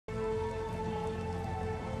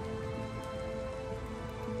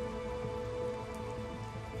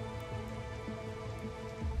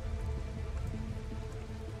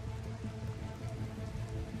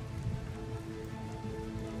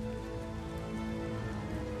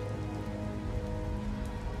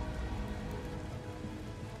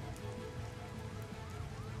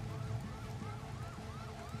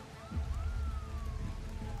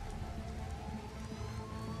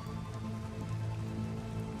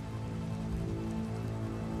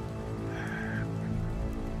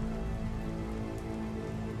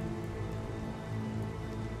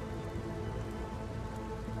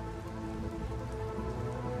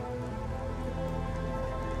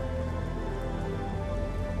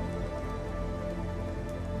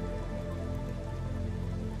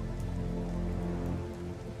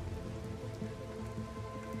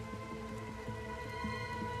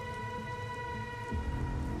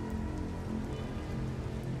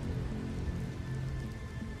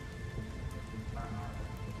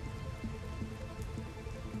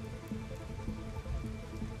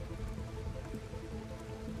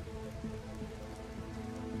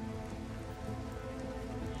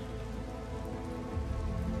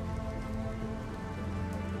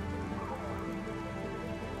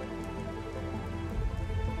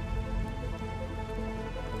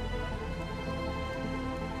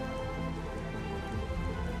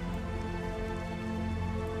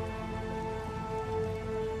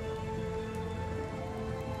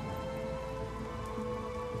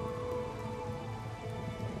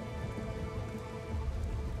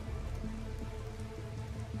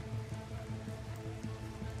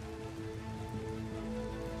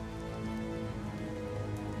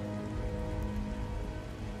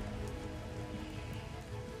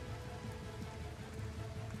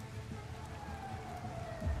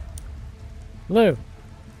Blue.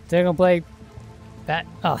 They're gonna play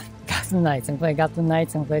Gotham Knights. I'm playing Gotham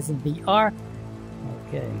Knights. I'm playing some VR.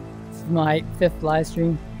 Okay. This is my 5th live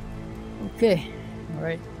stream. Okay.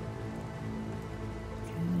 Alright.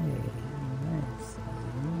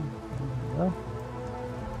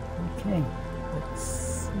 Okay, let's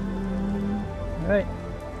see. Alright.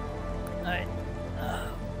 Alright.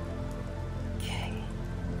 Okay.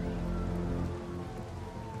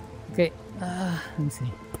 Okay, let me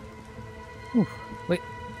see. Ooh, wait.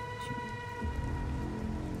 Shoot.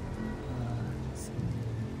 Let's see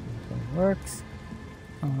if it works.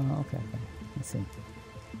 Okay. Let's see.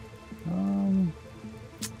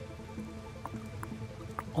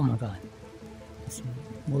 Oh my god. Let's see.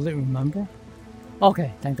 Will it remember?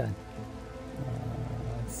 Okay, thank god.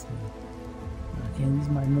 Let's see. Okay, these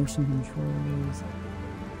are my motion controls.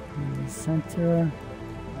 In the center.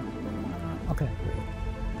 Okay,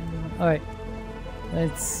 great. Alright.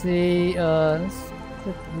 Let's see. Let's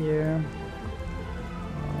click here.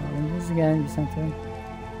 This again, the center.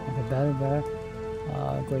 Okay, better.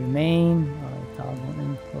 Go to main. Toggle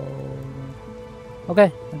info. Okay,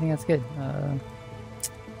 I think that's good.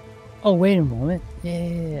 Oh, wait a moment.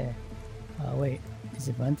 Yeah. Wait. Is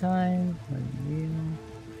it runtime? Unreal.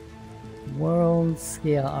 World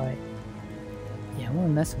scale. Alright. Yeah, I want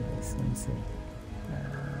to mess with this. Let me see.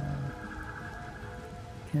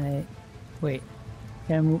 Can I... Wait.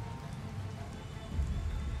 Can I move...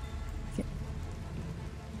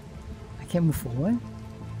 I can't move forward?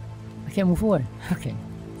 I can't move forward. Okay.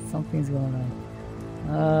 Something's going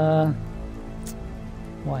on.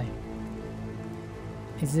 Why?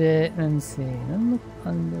 Is it... Let me see. Let me look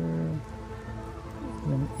under...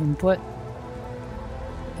 Input.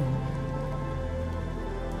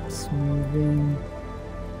 Smoothing.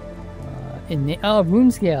 Oh, room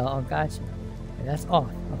scale. Oh, gotcha. Okay, that's off.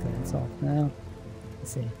 Okay, that's off. Now,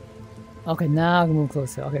 let's see. Okay, now I can move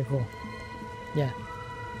closer. Okay, cool. Yeah.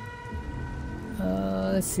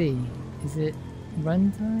 Let's see. Is it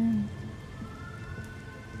runtime?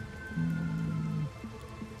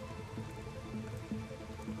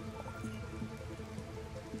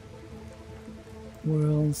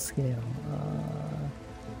 World scale.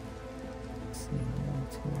 Let's see.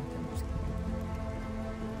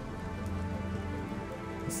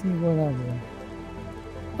 Let's see what I'll do.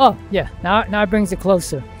 Oh yeah, now it brings it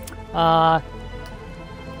closer. Yeah,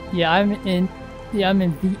 I'm in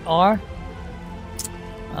VR.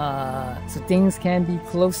 So things can be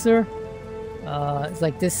closer. It's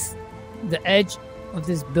like this, the edge of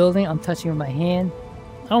this building I'm touching with my hand.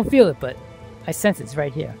 I don't feel it, but I sense it's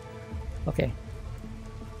right here. Okay.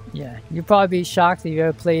 Yeah, you'll probably be shocked if you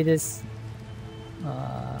ever play this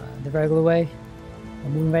the regular way.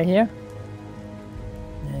 I'm moving right here.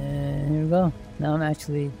 And here we go. Now I'm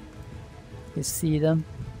actually, you see them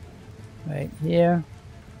right here.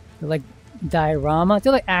 They're like diorama.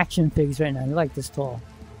 They're like action figures right now. They're like this tall.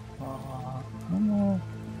 I don't know.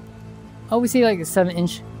 Oh, we see like a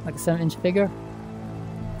 7-inch figure.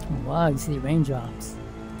 Oh, wow, you see raindrops.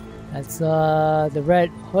 That's the Red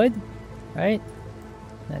Hood, right?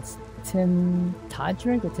 That's Tim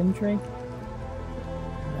Drake.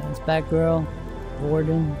 That's Batgirl,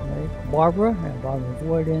 Warden, right? Barbara, right? Barbara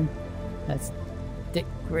Warden. That's Dick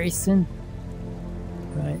Grayson,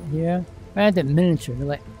 right here. Right at the miniature, they're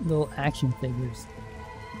like little action figures.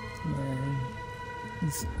 Yeah.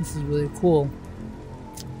 This is really cool.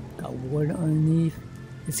 Got Warden underneath.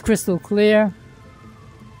 It's crystal clear.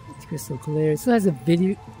 It's crystal clear. It still has a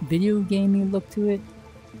video gaming look to it.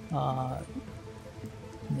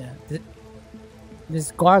 Yeah,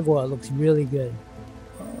 this gargoyle looks really good.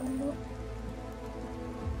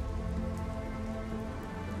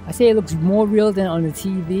 I say it looks more real than on the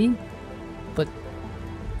TV, but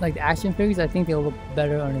like the action figures, I think they'll look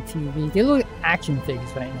better on the TV. They look like action figures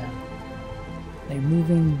right now, like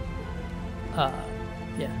moving,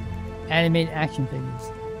 yeah, animated action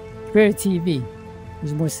figures. Compared to TV,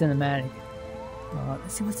 it's more cinematic.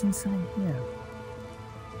 Let's see what's inside here.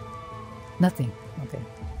 Nothing. Okay.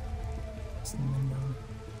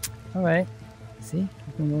 Alright. See?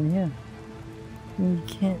 I can go in here. We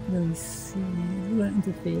can't really see. We won't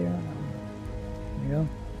interfere. There you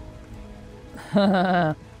go.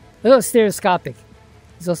 A little stereoscopic.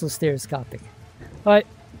 It's also stereoscopic. Alright.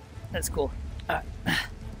 That's cool. Alright.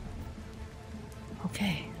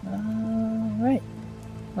 Okay. Alright.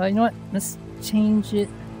 You know what? Let's change it.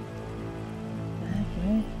 Back,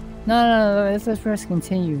 right? No. Let's first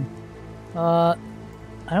continue.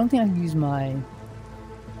 I don't think I can use my... I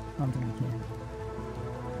don't think I can.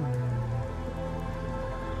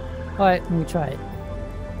 Alright, let me try it.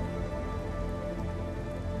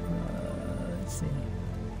 Let's see.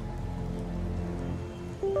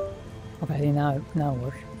 Okay, now it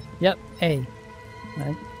works. Yep, A.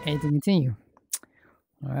 Alright, A to continue.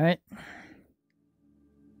 Alright.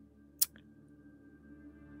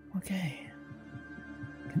 Okay.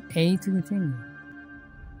 A to continue.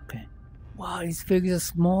 Okay. Wow, these figures are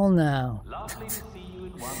small now. Lovely to see you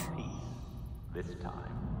in one piece this time.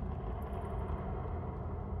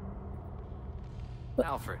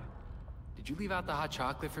 Alfred, did you leave out the hot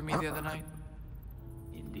chocolate for me the other night?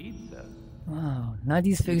 Indeed, sir. Wow, now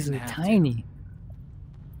these figures are didn't have tiny.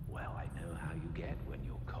 Well, I know how you get when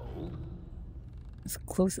you're cold. As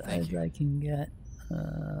close Thank as you. I can get.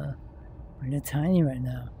 They're tiny right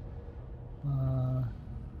now. Oh,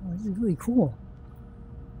 this is really cool.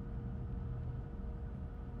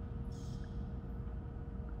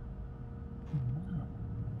 Wow.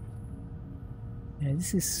 Yeah,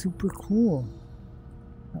 this is super cool.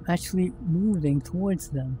 I'm actually moving towards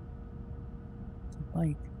them.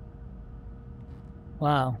 Like,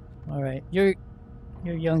 wow. All right, you're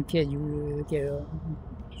a young kid. You get a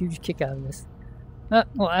huge kick out of this.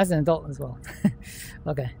 Well, as an adult as well.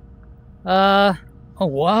 Okay. Oh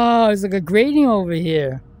wow, there's like a grating over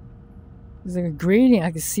here. There's like a grating.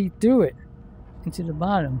 I can see through it into the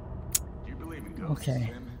bottom. Do you believe in ghosts,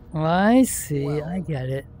 Okay. Tim? Well, I see. Well, I get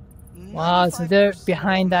it. Wow, so they're 95%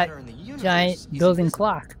 behind that of matter in the universe giant is building invisible.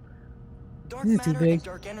 clock. Dark This is too matter big. and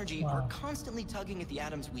dark energy Wow. are constantly tugging at the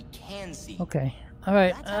atoms we can see. Okay. All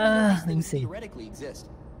right. That's how we know these Let me things see. theoretically exist.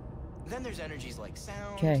 Then there's energies like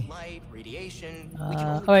sound, Okay. light, radiation. We can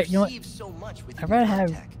only All right. You know what? perceive so much with I'd rather UEVR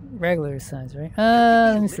have tech. regular size, right? There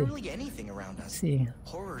Let could me be see. literally anything around Let's us. see.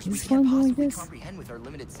 Horrors This we can't one doing possibly this? comprehend with our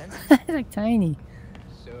limited senses. Like tiny.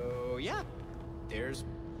 So yeah, there's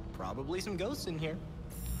probably some ghosts in here.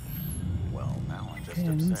 Well, now I'm just Okay,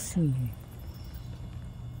 let me upset. see.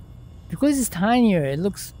 Because it's tinier, it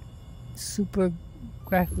looks super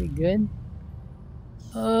graphically good.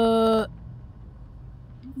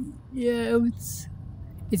 Yeah,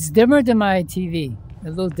 it's dimmer than my TV. A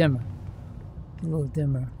little dimmer. A little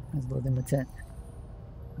dimmer. That's a little dimmer tint.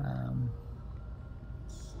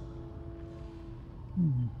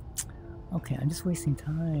 Okay, I'm just wasting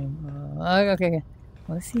time. Okay.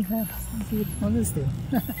 Well, let's see what this do.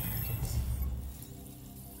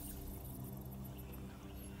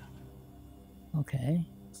 Okay.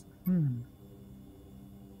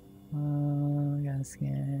 I gotta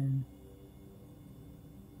scan.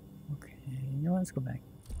 Okay, you know what? Let's go back.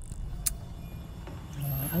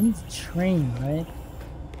 I need to train, right?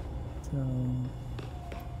 So,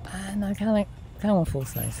 no, I kind of want full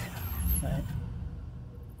size, right?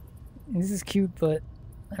 This is cute, but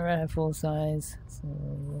I'd rather have full size. So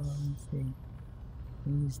let's see.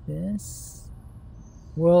 Use this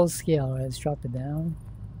world scale. Right, let's drop it down.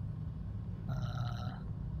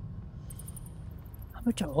 How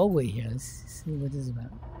much are all way here? Let's see what this is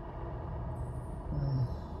about.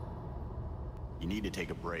 You need to take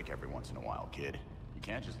a break every once in a while, kid. You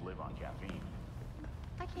can't just live on caffeine.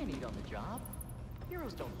 I can't eat on the job.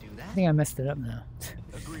 Heroes don't do that. I think I messed it up now.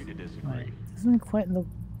 Agree to disagree. Right. Doesn't it quite look.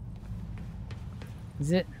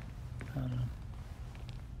 Is it? I don't know.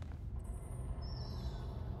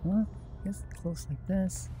 Well, I guess it's close like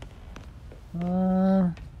this.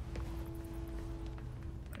 Let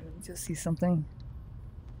me just see something.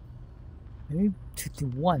 Maybe 2 to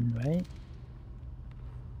 1, right?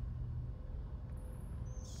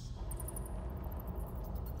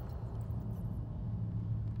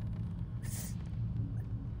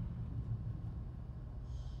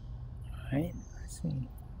 Alright, let's see. Is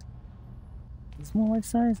this more life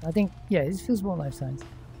size? I think, yeah, this feels more life size.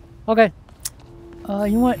 Okay. You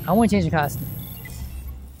know what? I want to change the costume.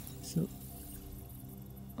 So,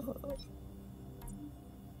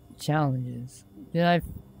 challenges. Did I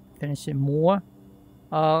finish it more?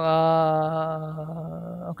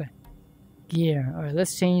 Okay. Gear. Alright,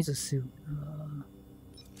 let's change the suit.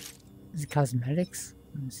 Is it cosmetics?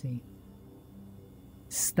 Let me see.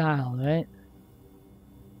 Style, right?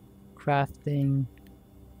 Crafting.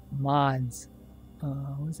 Mods.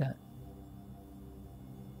 What is that?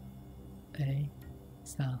 A.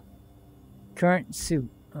 Style. Current suit.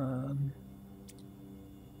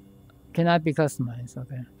 Cannot be customized.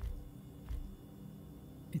 Okay.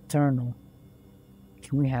 Eternal.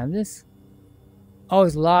 Can we have this? Oh,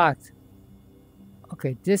 it's locked.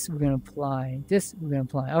 Okay, this we're gonna apply. This we're gonna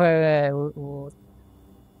apply. Okay,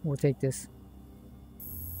 we'll take this.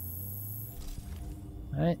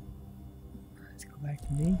 All right. Let's go back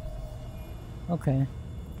to me. Okay.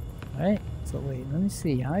 All right. So wait, let me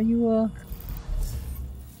see. How you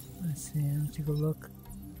Let's see. Let me take a look.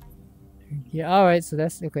 Yeah. All right. So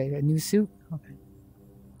that's okay. A new suit. Okay.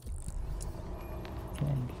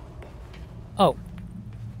 Okay. Oh.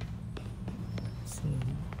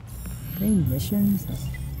 Any missions?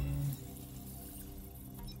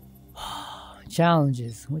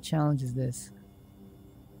 Challenges. What challenge is this?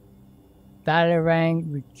 Battle rank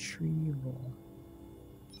retrieval.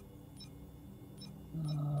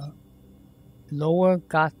 Lower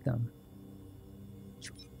Gotham.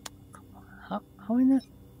 Come on. How in that?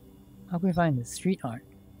 How can we find this? Street art.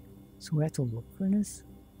 So we have to look for this?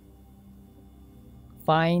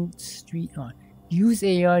 Find street art. Use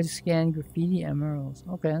AR to scan graffiti emeralds.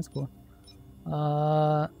 Okay, that's cool.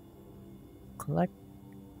 Collect.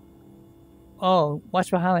 Oh, watch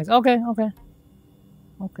for highlights. Okay.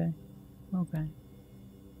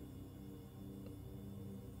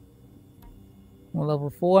 Well, level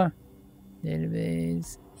 4.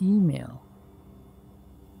 Database. Email.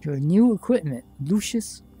 Your new equipment.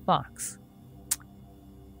 Lucius Fox.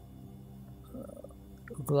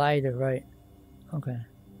 Glider, right. Okay.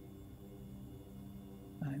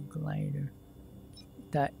 Glider.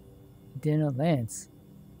 That Dina Lance.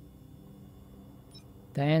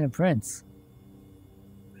 Diana Prince.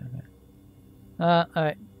 Okay.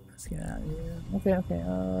 Alright. Let's get out of here. Okay.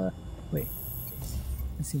 Wait.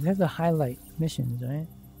 Let's see. We have to highlight missions, right?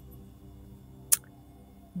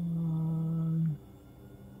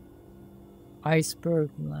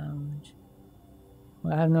 Iceberg Lounge.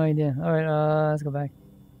 Well, I have no idea. Alright, let's go back.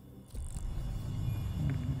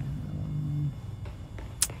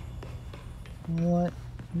 What?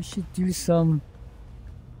 We should do some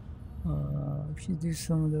of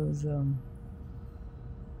those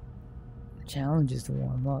challenges to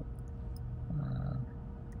warm up.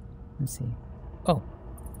 Let's see. Oh,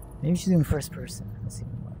 maybe we should do in first person. Let's see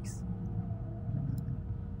what works.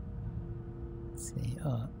 Let's see.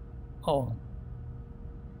 Oh.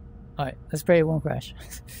 Alright, let's pray it won't crash.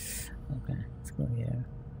 Okay, let's go here.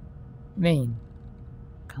 Main.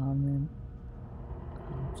 Common.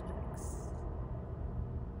 Objects.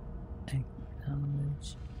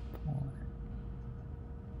 Acknowledge.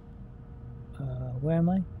 Where am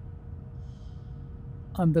I?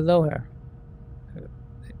 I'm below her.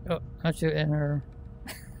 Oh, actually in her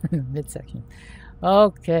midsection.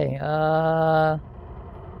 Okay, upper.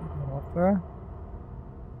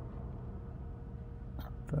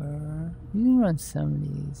 You can run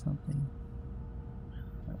 70 something.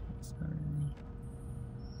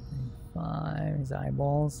 5. His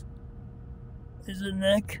eyeballs. There's a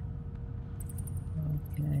neck.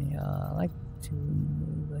 Okay, I like to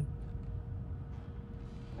move like.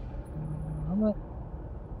 How about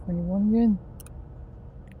 21 again?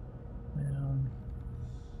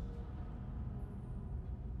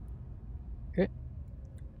 Okay.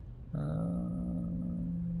 I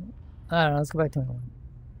don't know, let's go back to 21.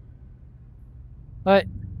 Alright,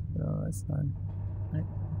 so that's done. Right.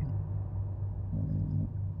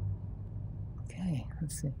 Okay,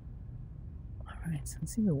 let's see. Alright, so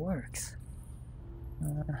let's see if it works.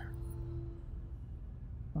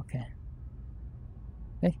 Okay.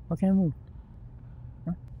 Hey, why can't I move?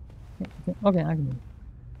 Huh? Okay, I can move.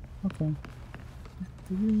 Okay.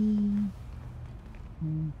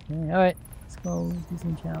 Okay, alright. Let's go do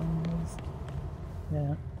some challenges.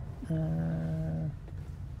 Yeah.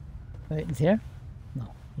 Wait, it's here? No,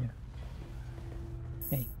 here.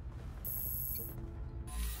 Hey.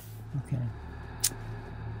 Okay.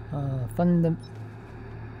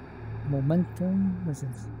 Momentum. What's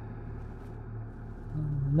this?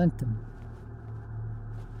 Momentum.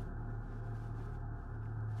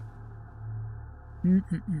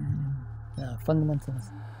 Fundamentals.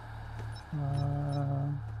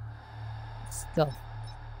 Stealth.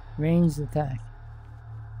 Ranged attack.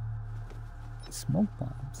 Smoke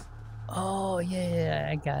bombs. Oh, yeah,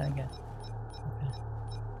 I got it. Okay.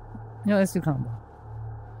 No, let's do combo.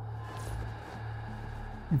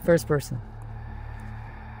 In first person.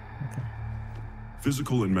 Okay.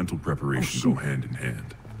 Physical and mental preparation go hand in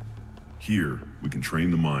hand. Here, we can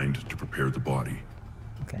train the mind to prepare the body.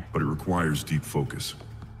 Okay. But it requires deep focus.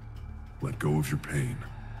 Let go of your pain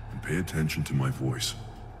and pay attention to my voice.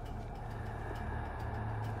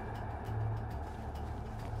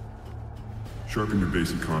 Sharpen your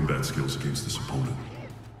basic combat skills against this opponent.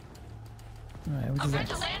 Alright, what is that?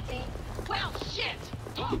 Well, shit!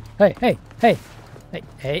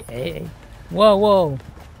 Hey. Whoa.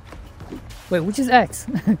 Wait, which is X?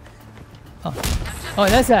 Oh,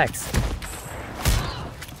 that's X.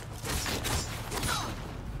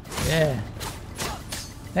 Yeah.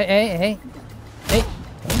 Hey.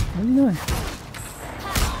 What are you doing?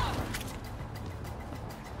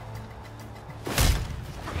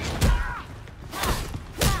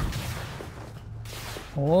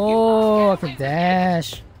 Oh, I can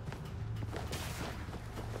dash.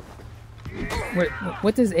 Wait,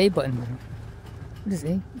 what does A button do? What is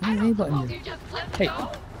A? What is A button Won't do? you just let Hey.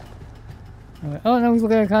 go? Alright. Oh, now we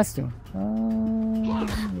look at our costume.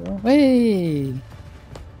 Hey!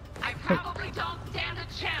 I probably don't stand a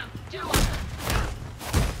chance, do I?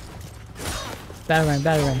 Batarang,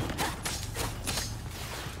 batarang.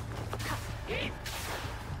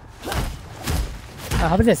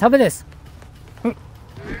 How about this? How about this?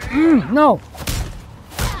 No!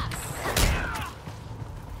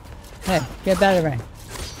 Hey, get batarang.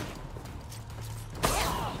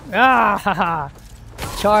 Ah, haha!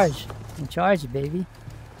 Charge! Charge, baby.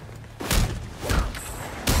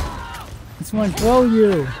 This one throw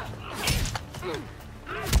you.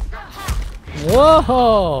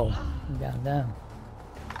 Whoa! Down, down.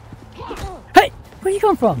 Hey! Where you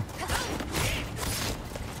come from?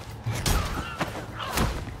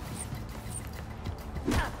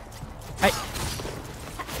 Hey!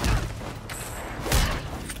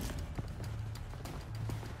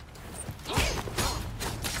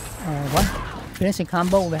 What? Finishing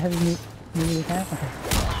combo with a heavy melee attack? Okay.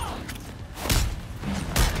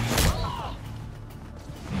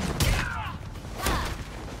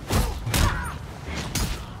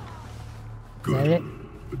 Good,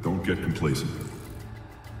 but don't get complacent.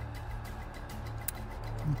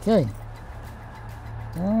 Okay.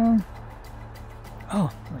 Oh,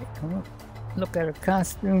 wait, come on. Look at her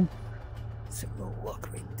costume. It's a little look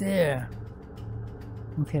right there.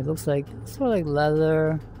 Okay, it looks like sort of like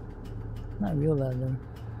leather. Not real leather.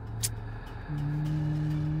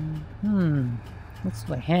 Looks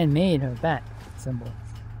like handmade, her bat symbol.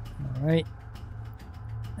 Alright.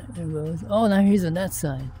 There goes. Oh, now here's on that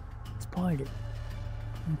side. It's parted.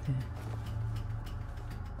 Okay.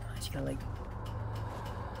 She got like.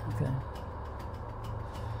 Okay.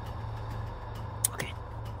 Okay.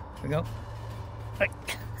 Here we go.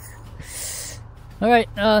 Alright,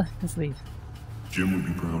 let's leave. Jim would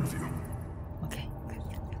be proud of you. Okay.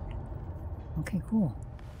 Okay, cool.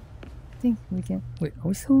 I think we can. Wait, are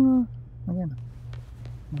we still. Again.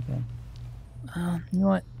 Okay. You know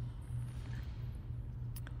what?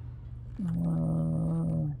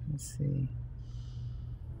 Let's see.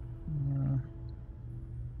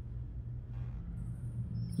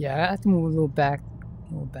 Yeah, I have to move a little back.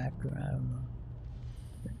 A little back. I don't know.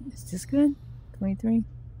 Is this good? 23?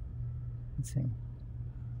 Let's see.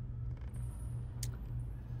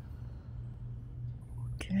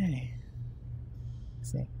 Okay.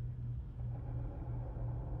 Let's see.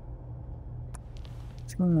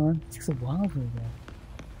 What's going on? It takes a while for that.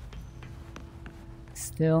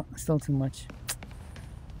 Still too much.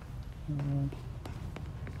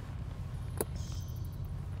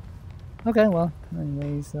 Okay, well,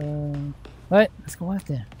 anyways, alright, let's go out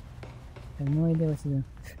there. I have no idea what to do.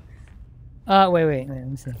 Wait, let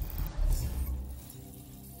me see.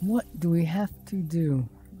 What do we have to do?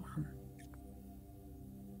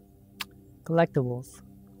 Collectibles.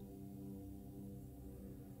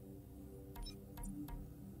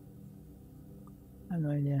 I have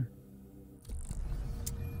no idea.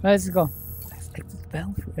 Alright, let's go.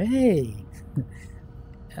 Hey!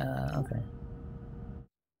 Okay.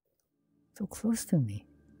 So close to me.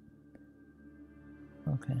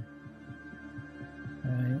 Okay.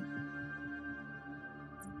 Alright.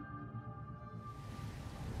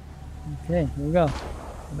 Okay, here we go.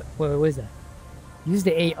 Wait, what is that? Use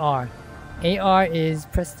the AR. AR is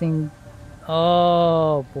pressing.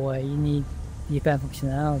 Oh boy, you need D-pad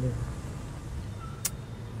functionality.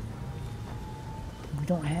 We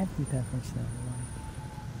don't have D-pad functionality.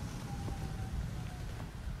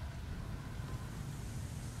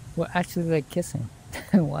 We're actually like kissing.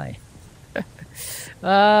 Why?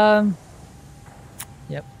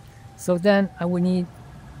 Yep. So then I would need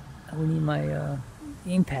my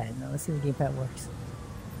gamepad. Now let's see if the gamepad works.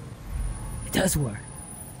 It does work.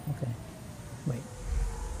 Okay. Wait.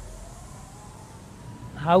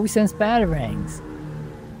 How we sense batarangs?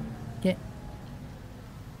 Get.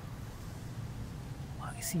 Oh,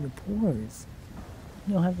 I can see your pores.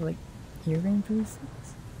 You don't have like hearing for these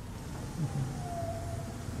things? Okay.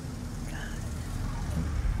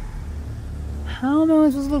 How am I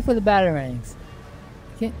supposed to look for the batarangs?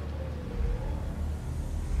 Can't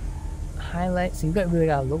highlight. So you really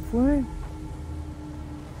gotta look for it.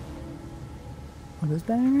 Are those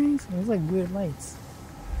batarangs? Those like weird lights.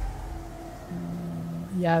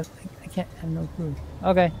 Yeah, I can't. I have no clue.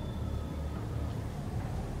 Okay.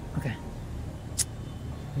 Okay.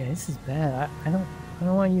 Yeah, this is bad. I don't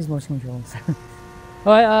want to use motion controls.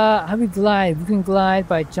 All right. How do we glide? We can glide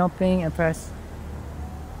by jumping and press.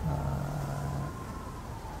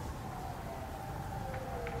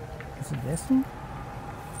 Is it this thing?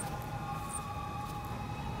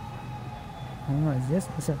 I don't know. Is this?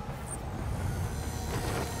 What's up?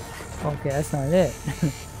 Okay, that's not it.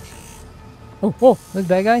 oh, there's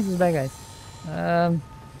bad guys. There's bad guys.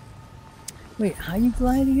 Wait, how you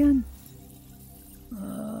glide again?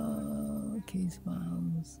 Case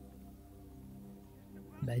files.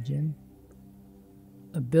 Legend.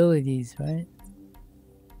 Abilities, right?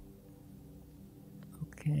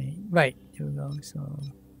 Okay, right. Here we go. So.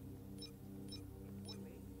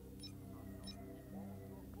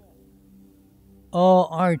 Oh,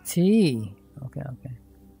 RT. Okay.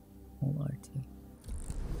 Oh, RT.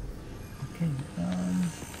 Okay.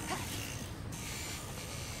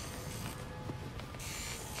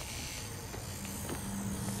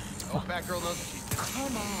 Oh, Batgirl knows what she's doing.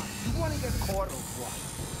 Come on. You want to get caught or what?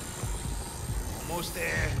 Almost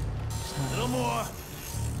there. Just a little more.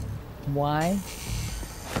 Why?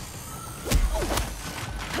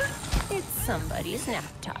 It's somebody's nap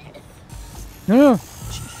time. No.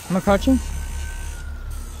 Am I crouching?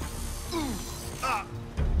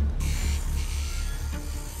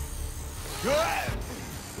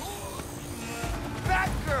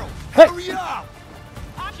 Batgirl, Hey. hurry up!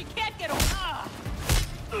 She can't get away.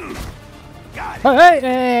 Got it.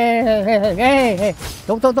 Hey!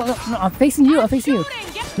 Don't! No, I'm facing you. No.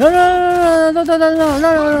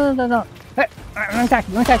 Hey, I'm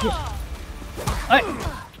attacking you. Hey.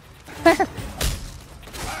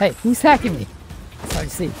 Hey, who's attacking me? It's hard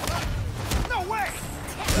to see. No way!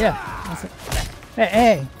 Yeah. That's it.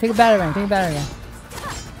 Hey, take a batarang.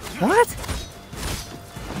 What?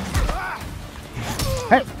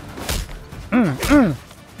 Hey.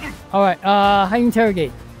 Alright, how you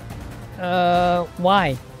interrogate?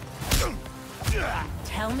 Why?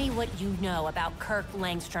 Tell me what you know about Kirk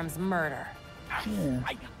Langstrom's murder. Yeah.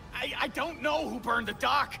 I don't know who burned the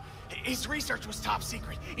dock. His research was top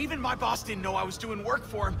secret. Even my boss didn't know I was doing work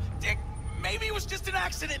for him. Dick, maybe it was just an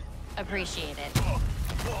accident. Appreciate it.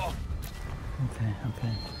 Okay.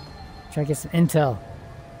 Try to get some intel.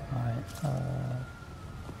 Alright, God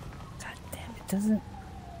damn, it doesn't...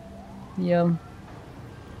 The,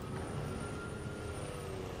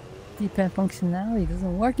 D-pad functionality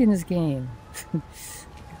doesn't work in this game.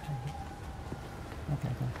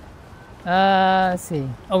 Okay. Let's see.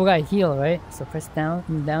 Oh, we gotta heal, right? So press down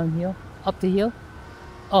heal. Up to heal.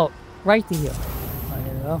 Oh, right to heal. Oh,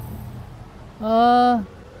 there we go.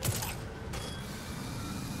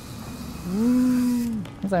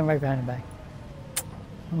 Looks like I'm right behind the back.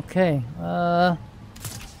 Okay,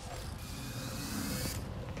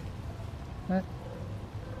 what?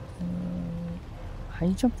 How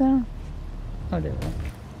you jump down? Oh, there we go.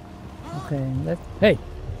 Okay, let's... Hey!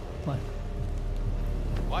 What?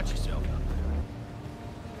 Watch yourself.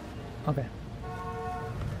 Okay.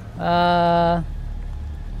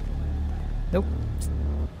 Nope.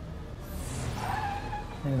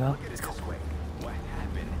 There we go. Let's go quick. What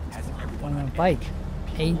happened? Has everyone On a bike.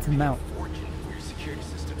 A to mount. fortune for your security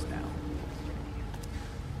systems now?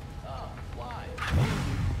 Why?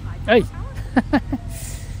 Hey!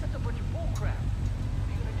 That's a bunch of bullcrap.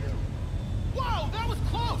 Whoa, that was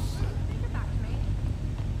close!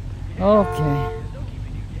 Okay.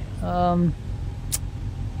 Let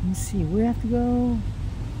me see. Where do we have to go?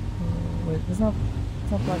 Wait, it's not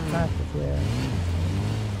black traffic. Where?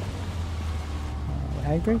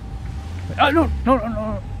 How you break? Wait, oh no!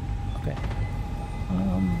 Okay.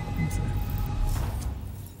 Let me see.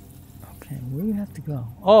 Okay, where do we have to go?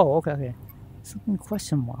 Oh, okay. Something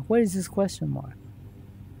question mark. What is this question mark?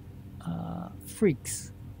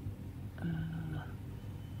 Freaks.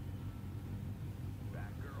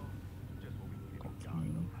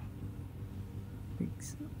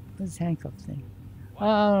 Freaks. What's this handcuff thing?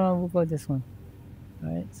 Oh, we'll go this one.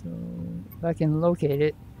 Alright, so if I can locate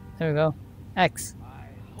it. There we go. X.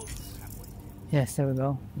 Yes, there we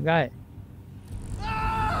go. We got it.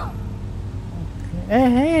 Okay.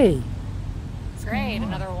 Hey! Great,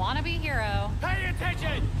 another wannabe hero. Pay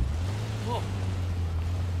attention! Whoa.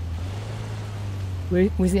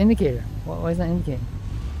 Where's the indicator? Why is that indicating?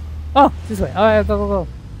 Oh, this way. Alright, go.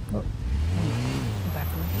 Go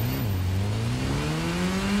backward.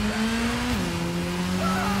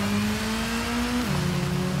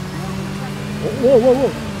 Whoa.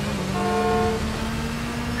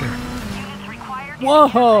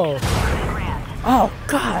 Whoa! Oh,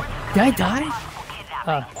 God! Did I die?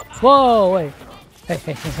 Whoa, wait.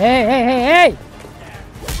 Hey!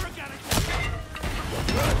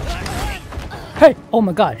 Hey! Oh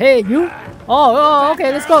my God! Hey, you! Oh,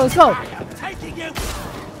 okay. Let's go.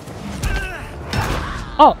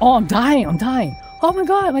 Oh, I'm dying. Oh my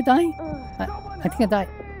God! Am I dying? I think I died.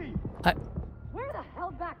 Where the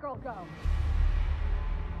hell did Batgirl go?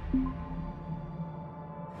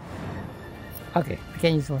 Okay, I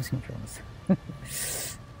can't use voice controls.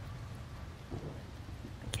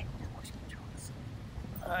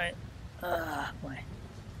 Why?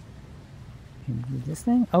 Can we do this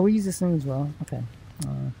thing? Oh, we use this thing as well. Okay.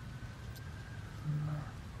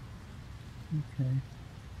 Okay.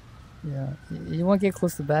 Yeah, you want to get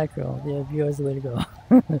close to Batgirl. Yeah, VR is the way to go.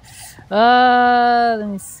 Let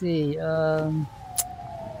me see.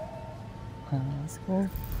 Let's go.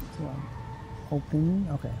 Open.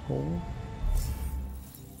 Okay, hold.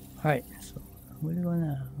 Alright, so where do we go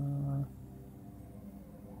now?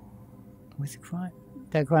 Where's the crime?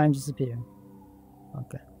 That crime disappeared.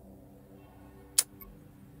 Okay.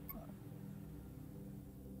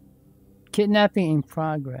 Kidnapping in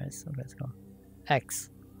progress. Okay, let's go. X.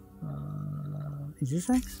 Is this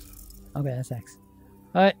X? Okay, that's X.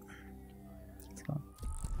 Alright. Let's go.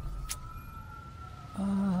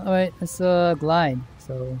 Alright, let's glide.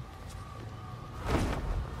 So.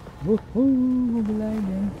 Woohoo!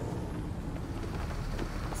 Gliding.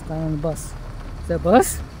 Let's fly on the bus. Is that a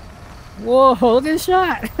bus? Whoa! Look at the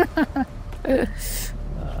shot!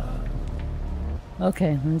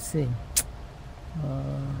 Okay, let me see.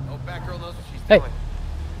 Oh, Batgirl knows what she's hey. doing.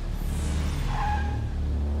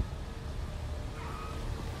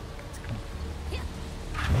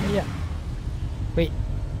 Yeah. Wait.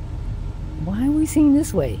 Why are we seeing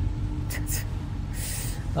this way?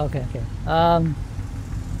 Okay, okay. Alright,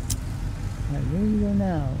 where do we go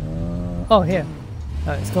now? Oh, here.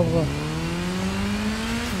 Alright, let's go.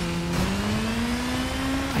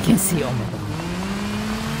 I can see. Oh my god.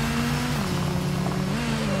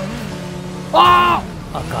 Oh!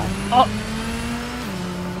 Oh god. Oh!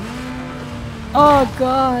 Oh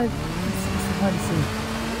god! It's hard to see.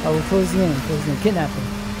 Oh, we're closing in. Closing in. Kidnapping.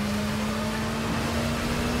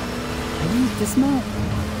 Can we dismount?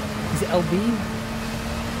 Is it LB?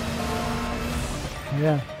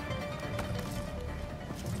 Yeah.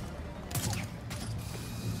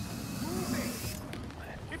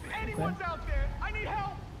 If anyone's out there, I need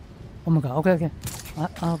help. Oh my god. Okay, okay.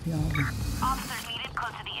 I'll be. Officers needed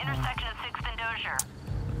close to the intersection of 6th and Dozier.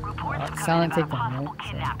 Reports have silent come in about takedown, possible right?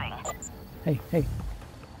 kidnapping. Hey, hey.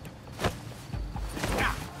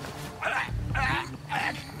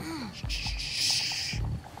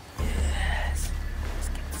 Yes. Let's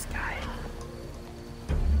get this guy.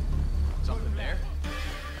 Something there.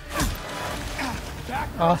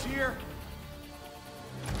 Batgirl's here.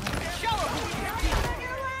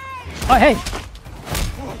 Oh, hey!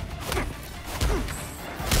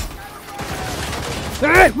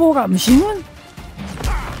 Hey, 뭐가 machine gun?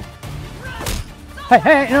 Hey,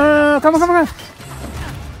 hey, no, come on, come on, come on.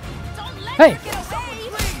 Hey!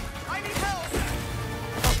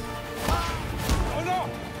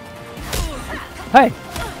 Hey!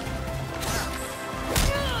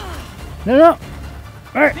 No, no!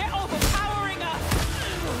 Hey! They're overpowering us.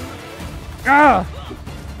 Ah!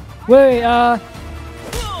 Wait,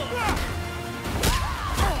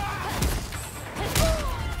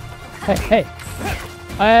 Hey, hey!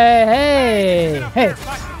 Hey, hey! Hey!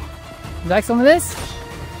 You like some of this?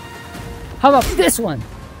 How about this one?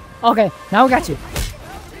 Okay, now we got you.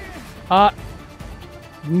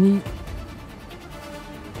 We need...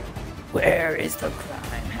 Where is the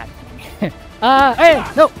crime happening? Hey!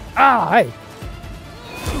 No! Hey!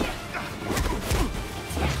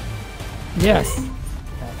 Yes!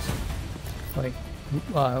 Wait,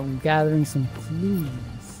 we're gathering some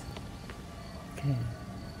clues. Okay,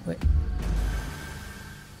 wait.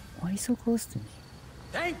 Why are you so close to me?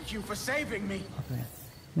 Thank you for saving me. Okay,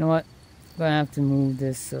 you know what? I'm gonna have to move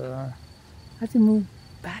this, I have to move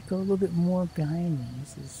back a little bit more behind me.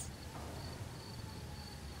 This is...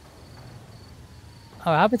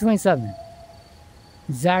 Oh, how about 27?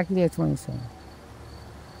 Exactly at 27.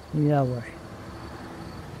 Maybe that'll work.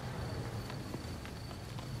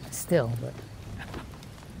 Still, but...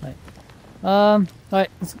 Right.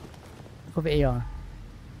 Alright, let's go for AR.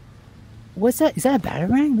 What's that? Is that a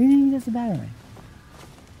batarang? Maybe that's a batarang.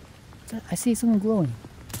 I see something glowing.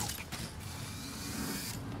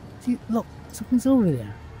 See, look, something's over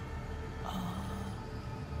there. AR,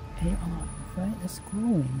 right? That's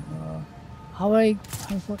glowing.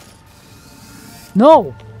 What?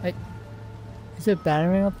 No! Is there a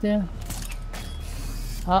batarang up there?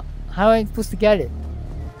 How am I supposed to get it?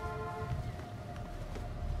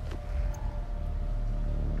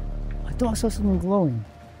 I thought I saw something glowing.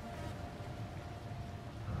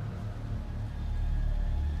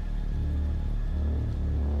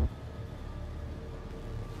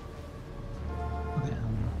 Okay,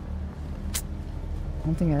 I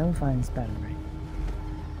don't think I ever find this battery.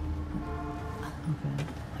 Okay,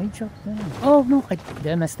 I dropped down. Oh no, I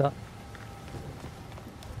messed up.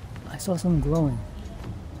 I saw something glowing.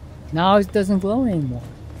 Now it doesn't glow anymore.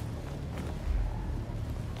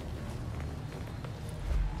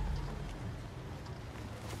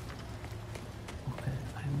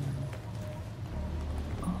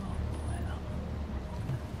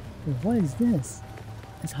 Wait, what is this?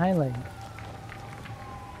 It's highlighted.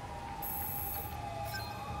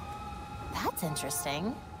 That's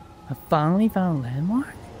interesting. I finally found a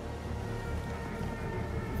landmark?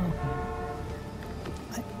 Okay.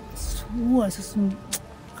 I swore I saw some...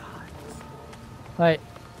 God. Alright.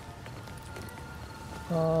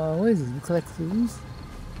 What is this? We collect clues?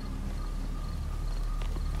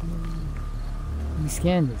 We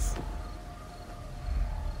scan this.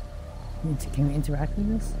 Can we interact with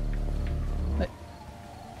this? What?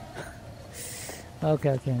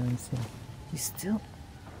 Okay, let me see. You still...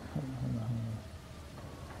 Hold on.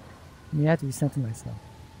 You have to be sent to myself.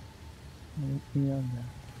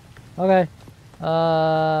 Okay.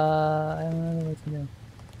 I don't know what to do.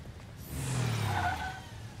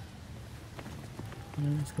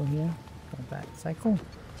 Let's go here. Go back. Cycle.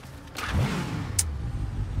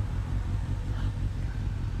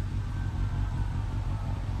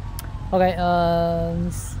 Okay,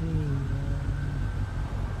 let's see.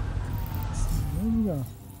 Where do we go?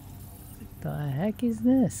 What the heck is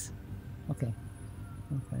this? Okay.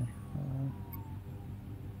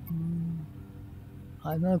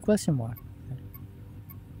 Another question mark. Okay.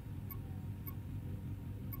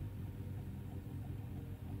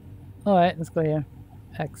 Alright, let's go here.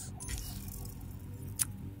 X.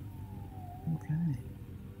 Okay.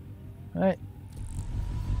 Alright.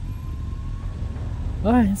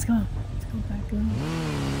 Alright, let's go. Let's go back in.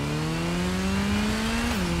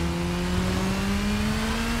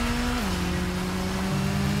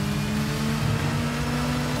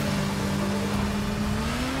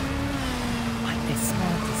 It's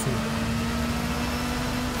hard to see.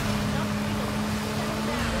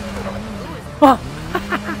 Oh!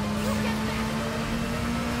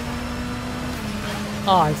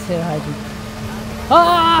 Oh, I said I did.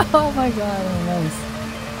 Oh my god, oh, nice.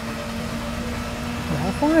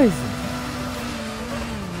 How far is it?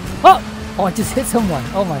 Oh! Oh, I just hit someone.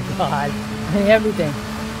 Oh my god. I hit everything.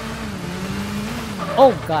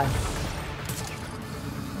 Oh god.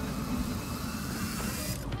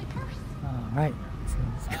 Alright.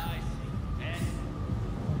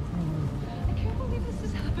 I can't believe this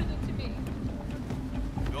is happening to me.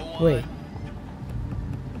 Wait,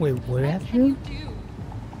 what do we have to do?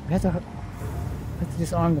 We have to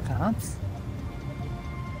disarm the cops?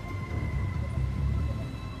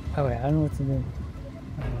 Oh wait, I don't know what to do.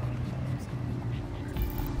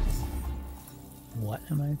 What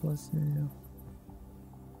am I supposed to do?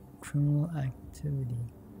 Criminal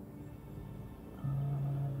activity.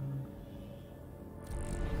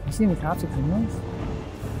 You see the cops are criminals?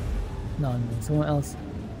 No, someone else.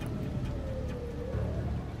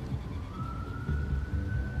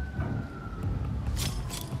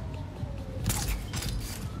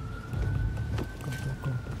 Go.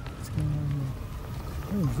 What's going on here?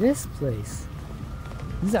 What is this place?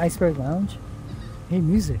 This is Iceberg Lounge? Hey,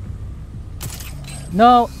 music.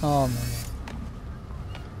 No! Oh man.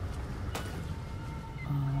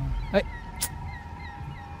 Hey.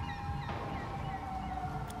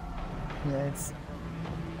 Yeah, it's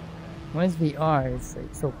when it's VR, it's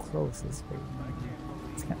like so close. It's very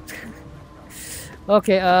it's kind of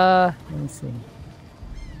okay. Let me see.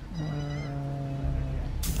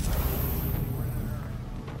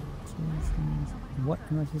 What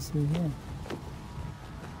can I just see here?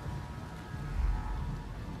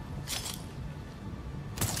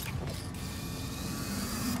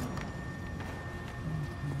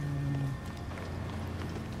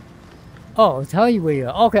 Oh, I'll tell you where you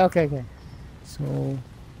are. Okay. So,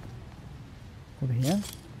 over here?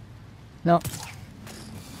 No.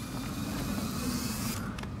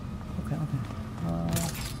 Okay.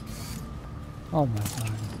 Oh my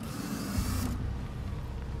god.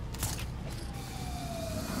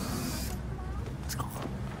 Let's go.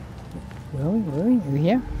 Really? Are we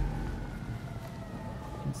here?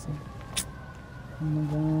 Let's see. Oh my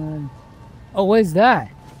god. Oh, what is that?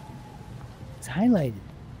 It's highlighted.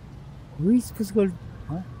 Where are we supposed to go?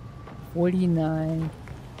 What? 49,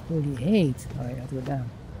 48. Alright, I have to go down.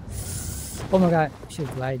 Oh my god, I should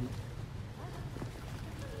have glided.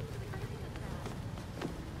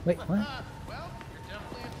 Wait, what? Well, you're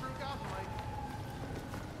definitely a true Gotham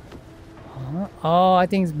Knight. Oh, I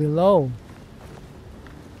think it's below.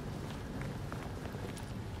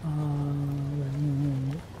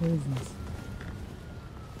 What is this?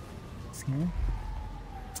 Scan?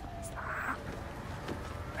 Stop.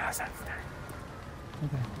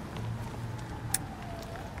 Okay.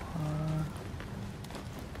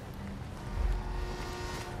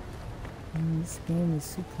 This game is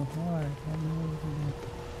super hard. I don't know what to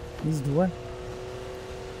do. This door?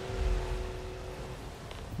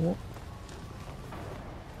 What?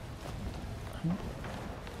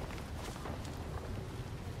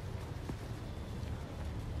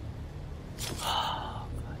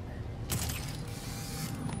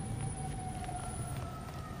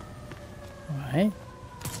 Alright.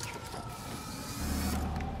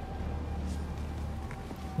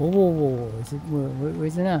 Whoa, whoa, whoa. Is it,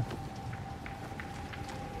 where's it now?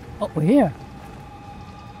 Oh, we're here.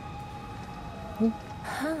 Oh,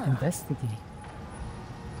 investigate.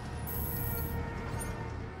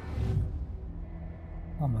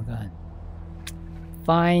 Oh my god.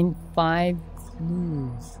 Find 5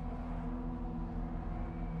 clues.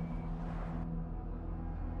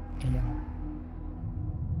 AR.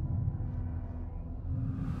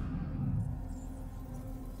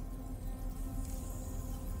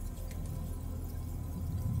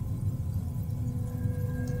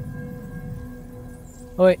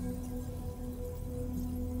 Oh wait.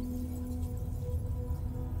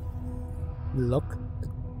 Look.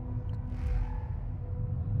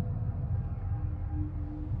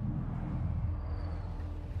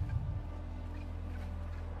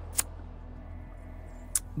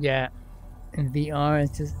 Yeah, in VR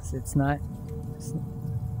it's not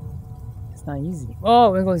easy.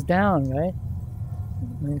 Oh, it goes down, right?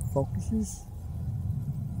 When it focuses.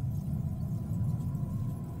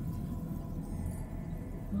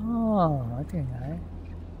 Oh, okay, guy.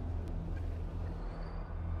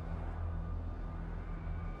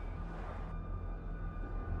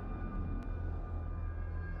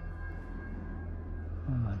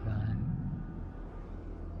 Oh my god.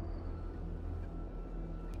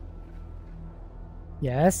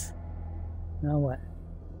 Yes? Now what?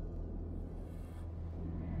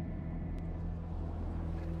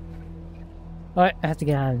 Alright, I have to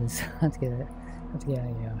get out of this. I have to get out of here.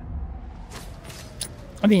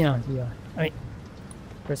 I mean, VR. I mean,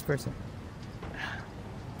 first person.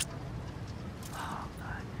 Oh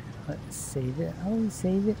god. Let's save it. How do we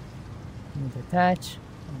save it? Need to attach.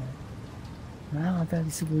 Now I gotta be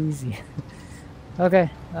super easy. Okay.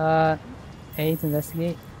 A to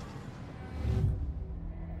investigate.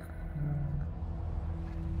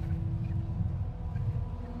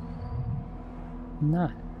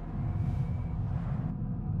 Not.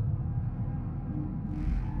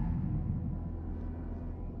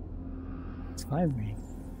 It's vibrating.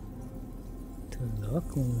 To look.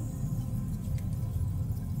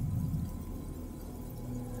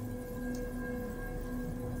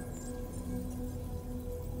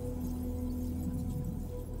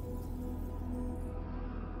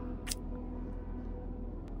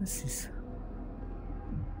 What's this?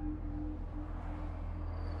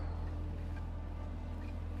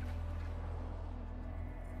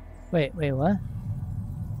 Wait, what?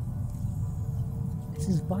 This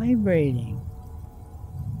is vibrating.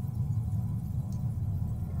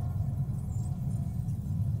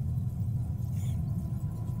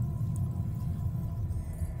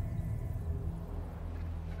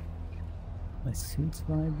 My suit's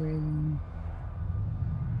vibrating.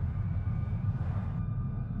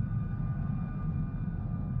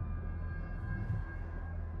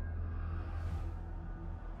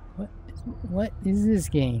 What is this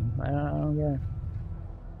game? I don't get it.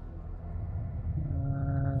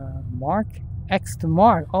 Mark? X to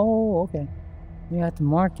mark. Oh, okay. You have to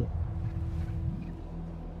mark it.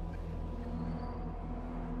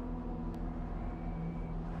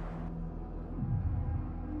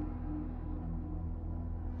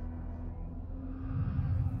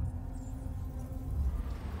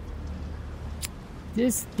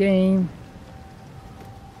 This game.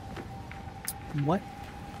 What?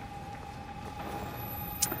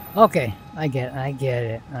 Okay, I get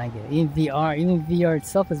it. Even VR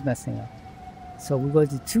itself is messing up. So we go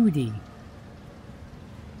to 2D.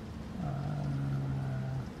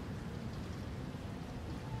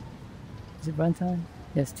 Is it runtime?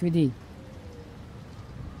 Yes, 2D.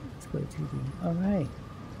 Let's go to 2D. Alright.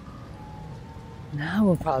 Now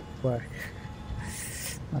we'll probably work.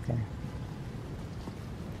 Okay.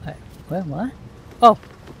 Wait, what? Oh!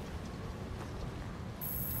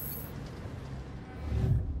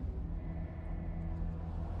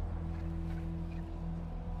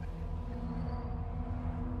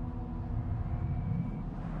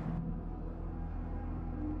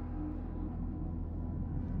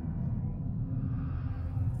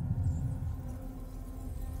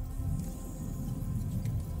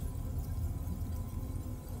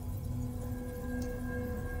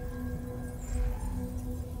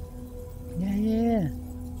 Yeah.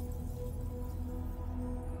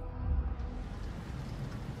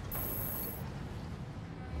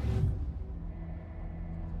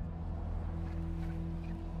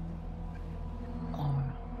 Oh.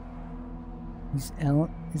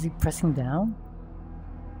 Is he pressing down?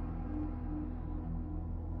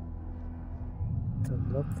 To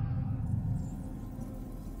look.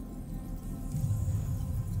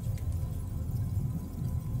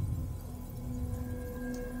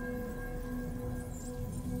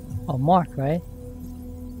 Oh, mark, right?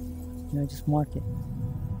 No, just mark it.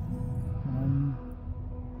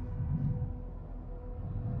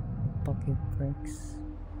 Bucket bricks.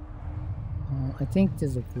 I think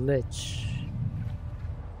there's a glitch.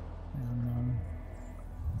 I don't know.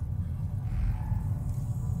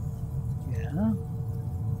 Yeah.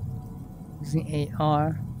 Using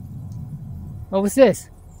AR. Oh, what's this?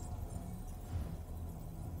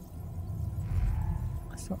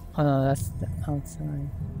 Oh no, that's the outside.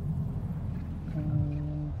 Okay,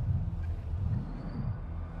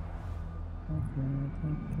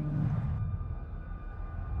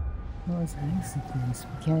 no, it's executions.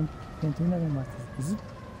 We can't do nothing about this. Is it?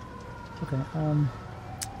 Okay, I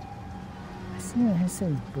see my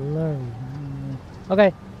headset is blurry.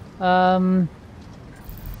 Okay,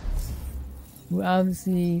 we're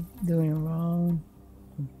obviously doing wrong.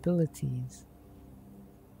 Abilities.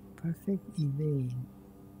 Perfect evade.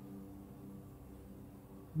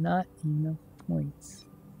 Not enough points.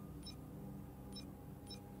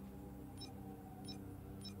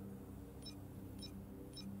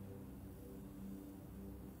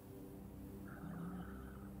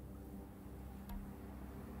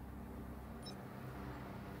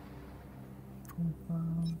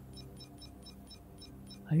 Profile.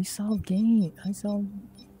 I solve game. I solve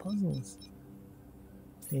puzzles.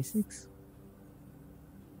 Basics.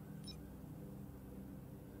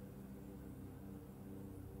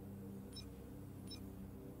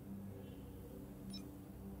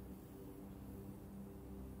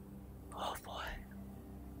 Oh boy.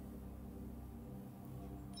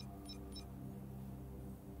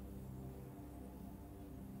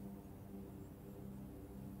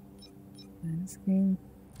 This game.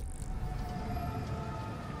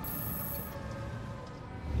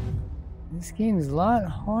 This game is a lot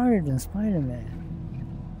harder than Spider-Man.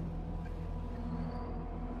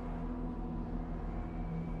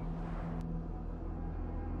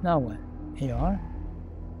 Now what? AR?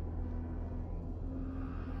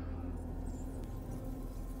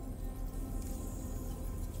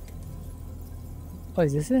 Oh,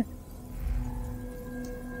 is this it?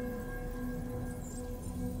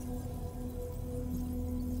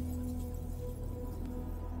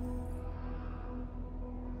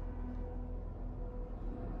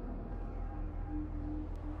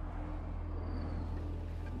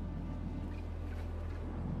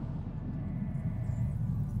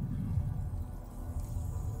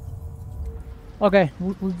 Okay,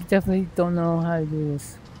 we definitely don't know how to do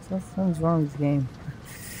this. Something's wrong with this game.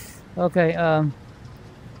 Okay, you know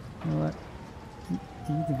what? You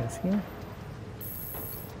think that's here?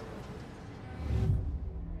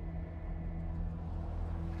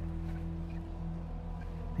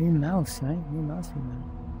 Maybe mouse, right? Maybe mouse for now.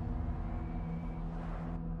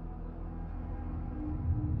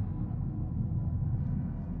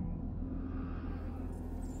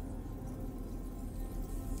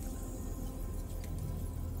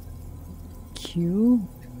 Q.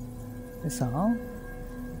 That's all.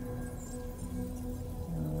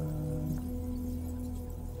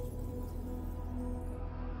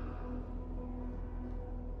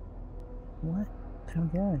 What? I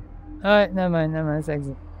don't get it. Alright, never mind, let's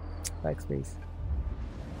exit. Backspace.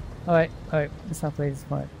 Alright, let's not play this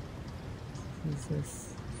part. This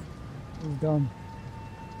is dumb.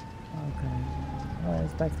 Okay. Alright,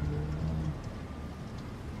 it's back to the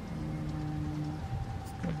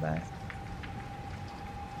let's go back.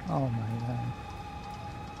 Oh my god.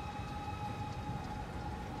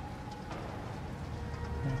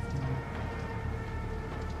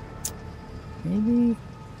 Maybe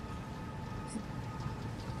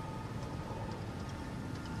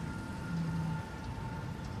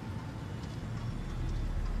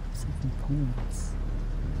some components.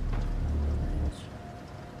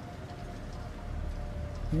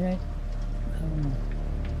 Right.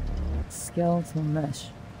 Skeletal mesh.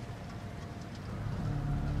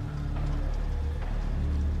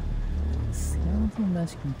 Skeletal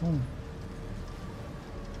mesh component.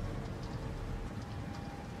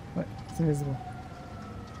 What? It's invisible.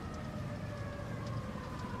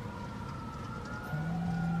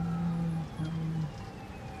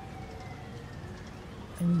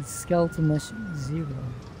 I need skeletal mesh 0.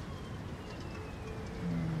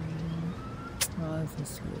 Oh, that's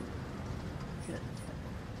just good.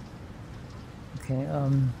 Okay,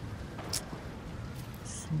 let's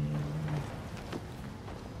see.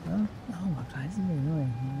 Oh my god, this is really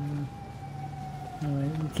annoying.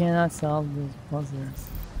 Alright, we cannot solve those puzzles.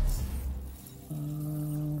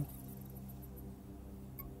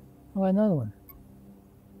 Oh, another one.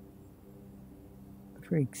 The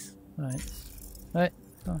freaks. Alright. Oh.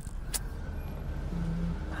 Oh,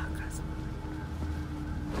 god.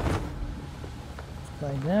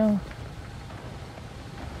 Slide down.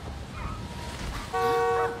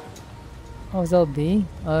 Oh, it's all D?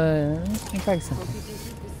 In fact, something.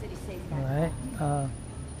 Alright,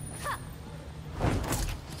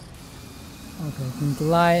 okay, we can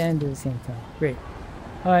glide and do the same time. Great.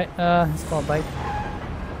 Alright, let's call a bike.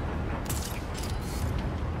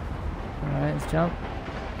 Alright, let's jump.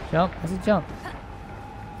 Jump, that's a jump.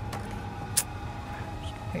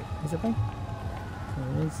 Hey, is it bike?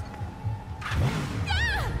 There it is.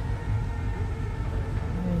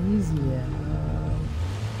 Yeah, easy, yeah.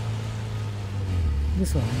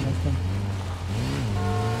 This one, next one.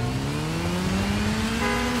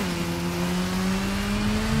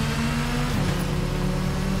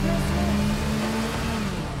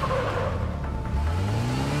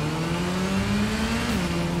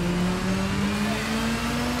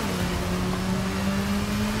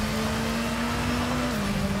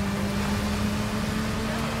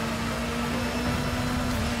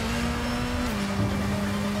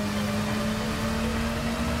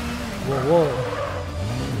 Whoa, whoa.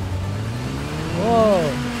 Whoa.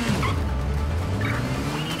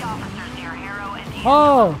 We need officers near Harrow and East.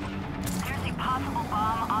 Oh! There's a possible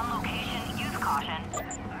bomb on location. Use caution.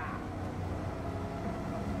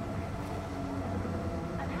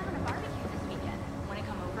 I'm having a barbecue this weekend. Want to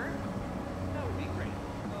come over? That would be great.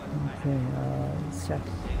 Okay, let's check.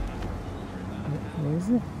 Where is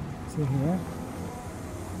it? Is it here?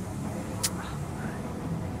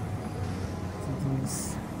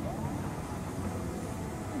 These.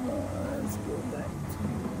 Let's go back to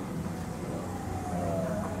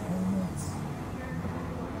helmets.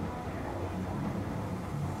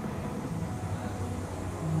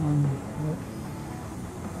 What?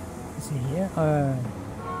 Is it here? Alright.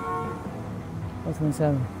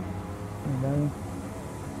 427. Okay.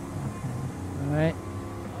 Alright.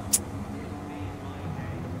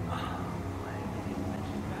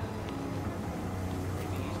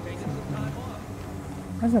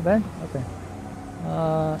 That's not bad. Okay.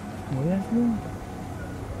 What do we have to do?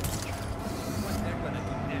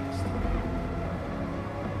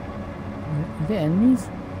 Are there enemies?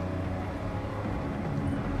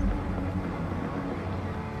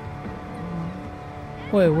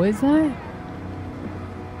 Wait, what is that?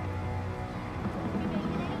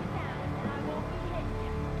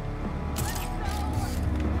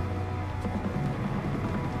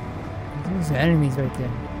 There's enemies right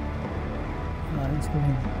there. Let's go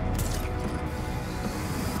in.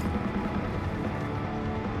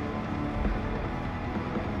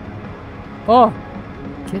 Oh!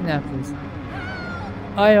 Kidnappers.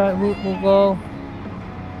 Alright, we'll go.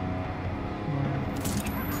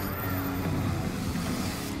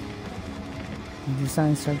 Did you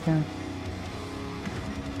sign strike down?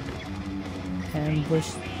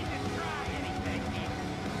 Ambush.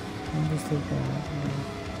 Ambush take that.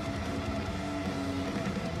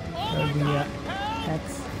 That'll be X.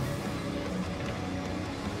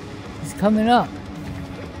 He's coming up.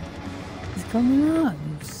 He's coming up.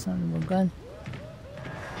 You son of a gun.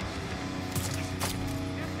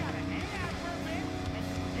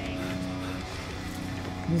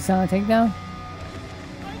 Did you sound a takedown?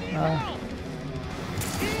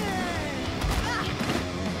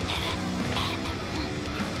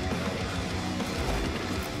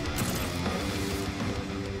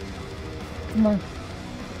 Come on.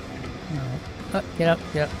 Get up,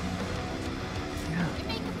 get up.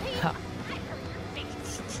 Ha.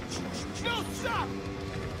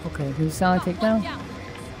 Okay, can you sound a takedown?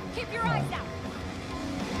 Keep your eyes out.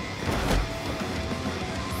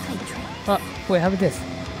 Oh, wait, how about this?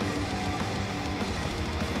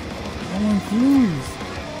 I'm confused.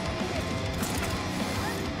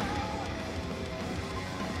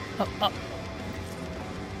 Up, up.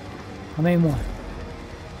 How many more?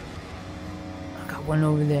 I got one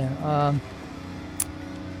over there.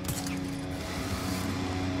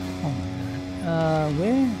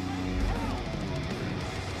 Where?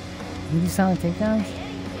 Did you sound takedowns?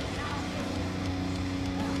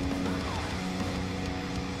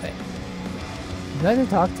 Wait. Do I have to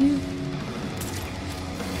talk to you?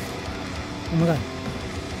 Oh my god.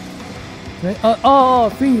 Wait, oh,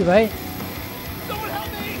 free, right? Someone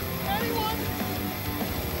help me! Anyone!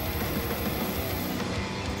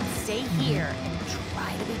 Stay here and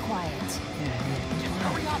try to be quiet.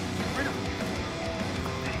 Hurry up! Get rid of him!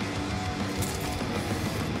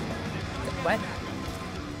 What?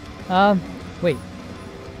 Wait.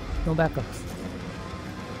 No backups.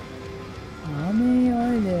 How many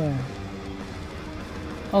are there?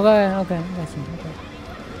 Okay, okay, I got you. Okay.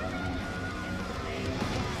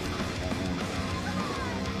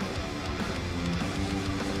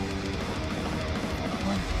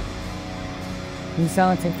 Can you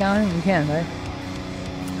silent take down him? You can, right?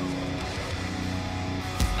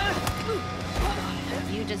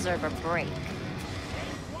 You deserve a break.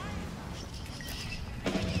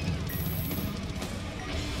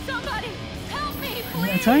 Somebody, help me, I'm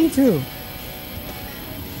please! trying to. Are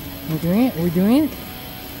we doing it? Are we doing it?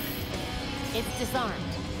 It's disarmed.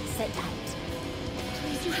 Sit tight.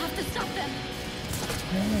 Please, you have to stop them.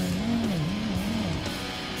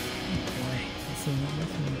 Boy, let's see.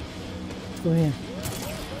 Let's go here.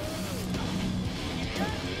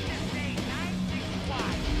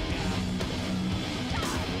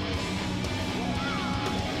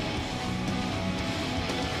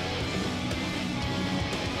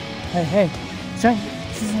 Hey, try. We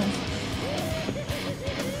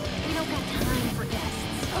don't got time for guests.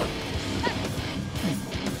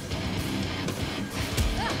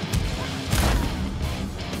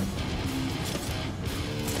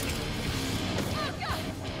 Oh God!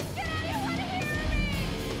 Get out of here! Want to hear me?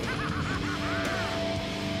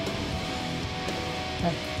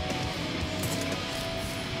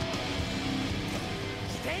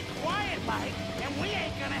 Stay quiet, Mike, and we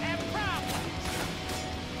ain't gonna have problems.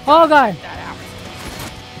 Oh God!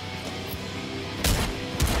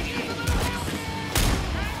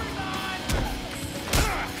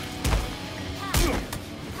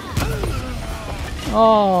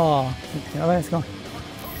 Oh, okay, all right, let's go.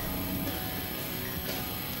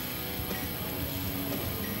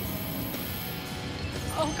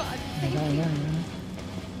 Oh God!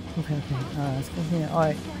 Okay, let's go here. All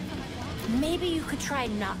right. Maybe you could try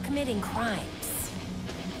not committing crimes.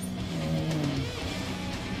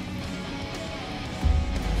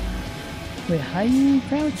 Wait, how do you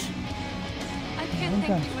crouch? I can't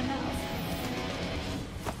thank you enough.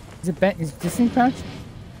 Is this thing crouch?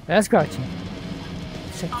 That's crouching.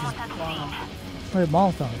 Check this. Wait,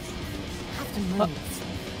 Molotovs. Have to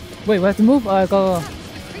move. Wait, we have to move? Alright, go. That's the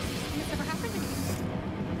craziest thing that's ever happened to me.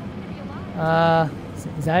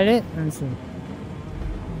 Is that it? Let me see.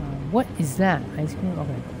 What is that? Ice cream?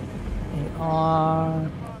 Okay. AR.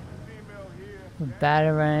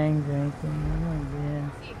 Batarangs or anything. No idea.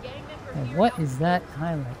 Hey, what is that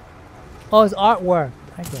highlight? Oh, it's artwork.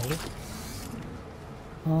 I get it.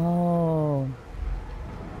 Oh.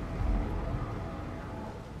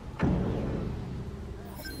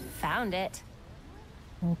 Found it.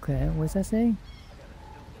 Okay, what's that say?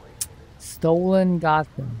 Stolen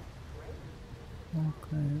Gotham.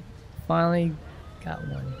 Okay. Finally got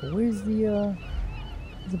one. But where's the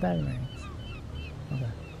batarangs?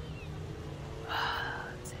 Okay.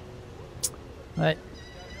 Let's see. Alright.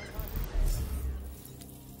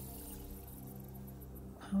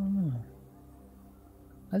 I don't know.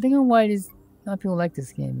 I think on why not people like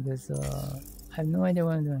this game because I have no idea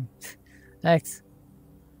what I'm doing. X.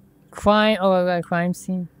 Crime. Oh, I got a crime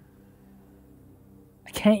scene.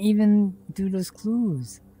 I can't even do those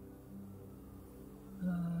clues.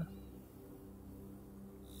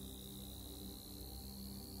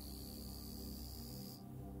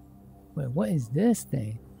 Wait, what is this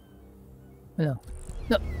thing? No.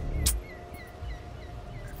 No.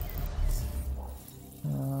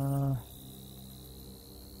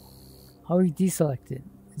 How do we deselect it?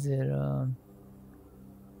 Is it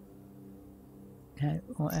X?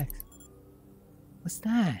 What's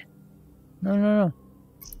that? No.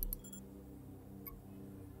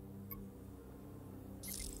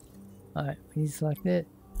 Alright, we deselect it.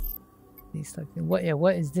 Deselect it.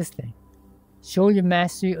 What is this thing? Show your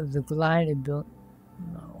mastery of the glide ability.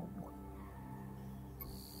 No.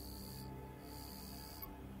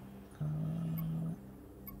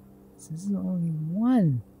 This is only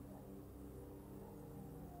one.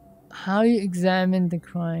 How do you examine the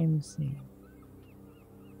crime scene?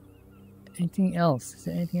 Anything else? Is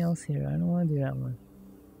there anything else here? I don't want to do that one.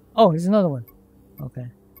 Oh, there's another one.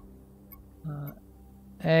 Okay.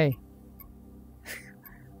 A.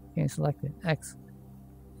 Can't select it. X.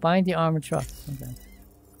 Find the armored truck. Okay.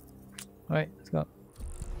 Alright, let's go.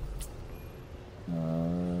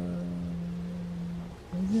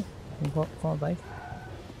 What is it? Can you call a bike?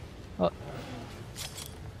 Oh.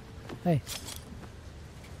 Hey.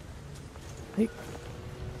 Hey.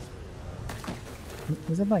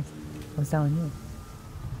 Where's the bike? Oh, it's down here.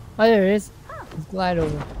 Oh, there it is. Let's glide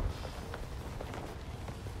over.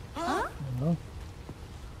 Huh? Oh.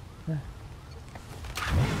 Yeah.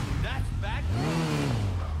 That's bad.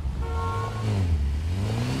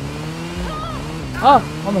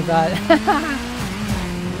 Oh my god.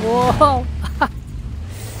 Whoa.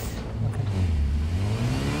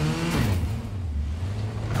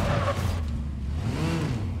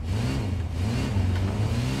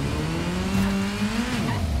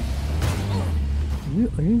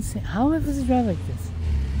 Are you insane. How am I supposed to drive like this?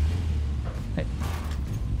 Hey.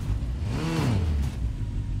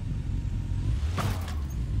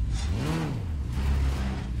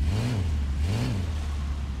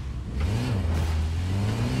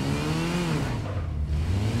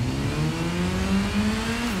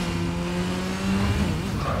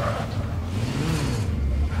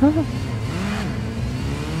 Oh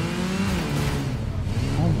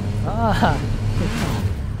my god.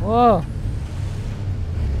 Whoa.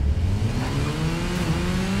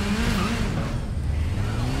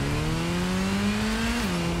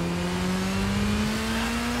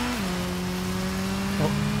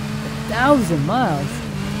 Oh, 1,000 miles.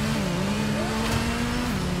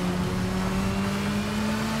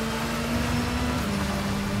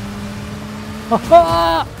 Oh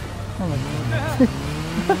my god.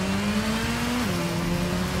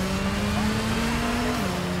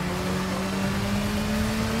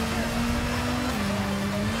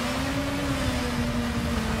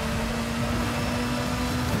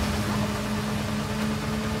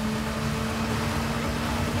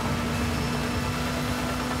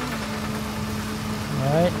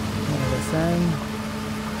 Alright, another sign.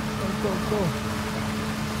 Go, go, go.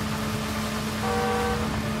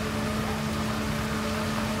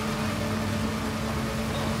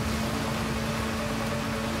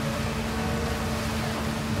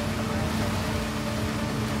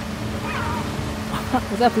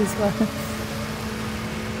 What's up, police car?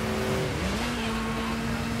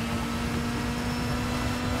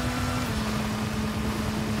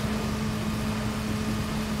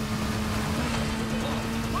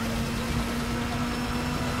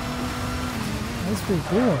 That's pretty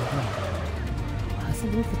cool. Let's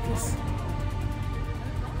look at this.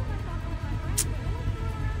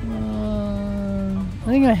 I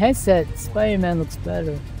think a headset Spider-Man looks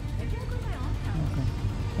better. Okay.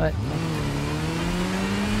 Alright.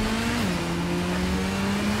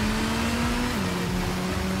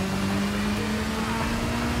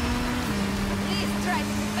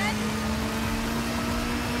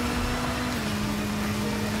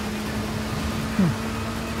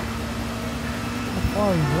 How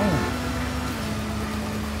are we going?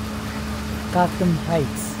 Gotham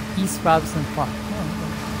Heights, East Robinson Park. Oh, okay.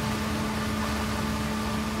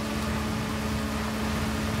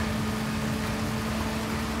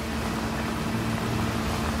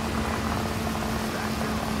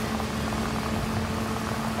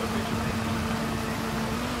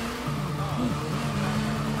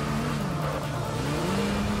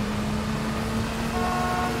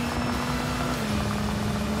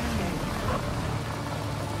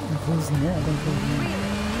 Closing it, I think closing it.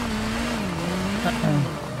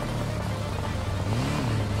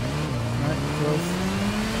 Not close.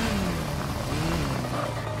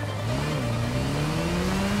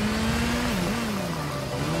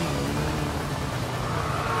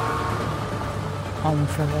 Arm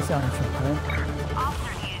truck, that's the arm truck, right?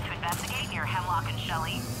 Officers needed to investigate near Hemlock and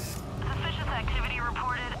Shelley. Suspicious activity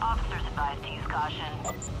reported. Officers advised to use caution.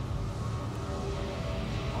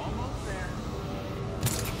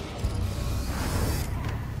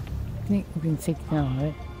 I think we can take it down,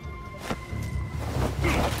 right?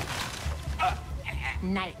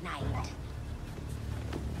 Night, night.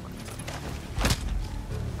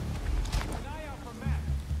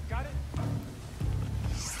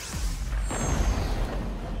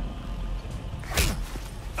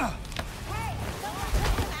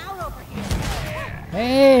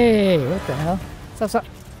 Hey, what the hell? Stop, stop.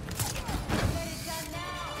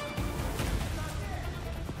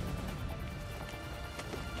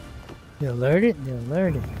 They alerted? They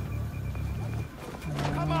alerted.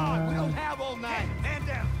 Come on, we don't have all night. Man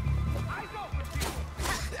down.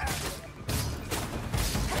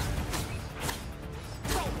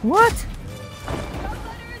 What?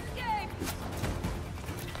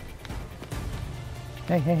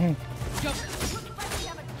 Hey, hey, hey. Looks like we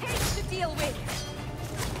have a case to deal with.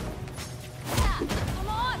 Yeah, come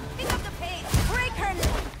on, pick up the pace. Break her.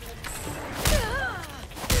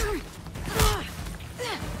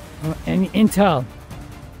 Any intel?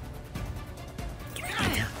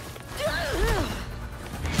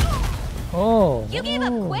 Oh. You gave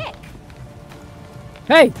up quick.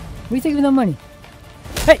 Hey, we taking the money.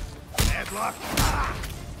 Hey. Bad luck.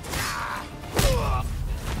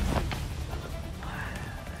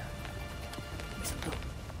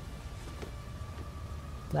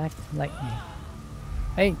 Black lightning.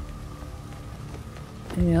 Hey.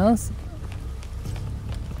 Anything else?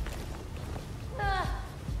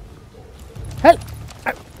 Hey.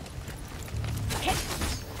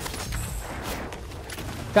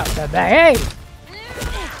 Got that bag. Hey.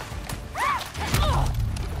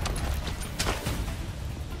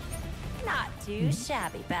 too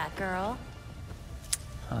shabby, Batgirl.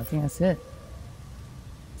 I think that's it.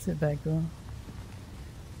 Sit back, girl.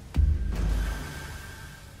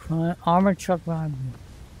 Armored truck robbery.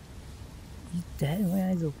 He's dead? My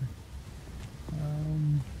eyes open.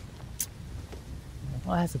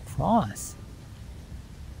 Oh, it has a cross.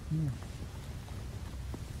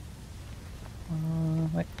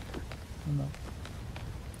 Wait. Hold on.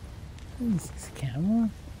 Is this a camera?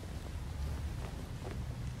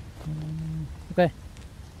 Okay.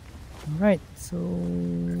 Alright, so...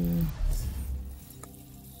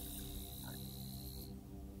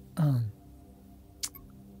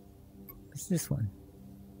 what's this one?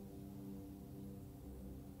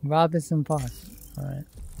 Robinson Park. Alright.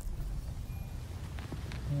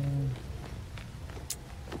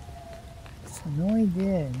 So no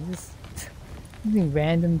idea. Just using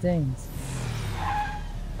random things.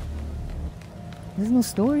 There's no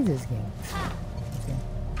story to this game. Okay.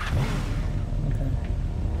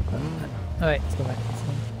 Alright, let's go back.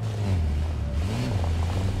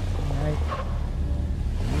 Alright.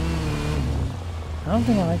 I don't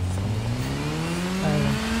think I like this one.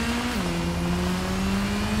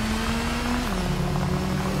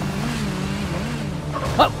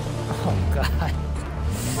 Oh god.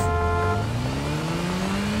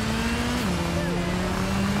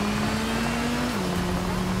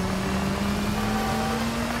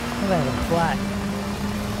 Look at the flat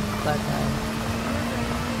tire.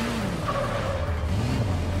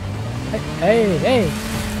 Hey!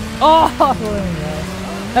 Oh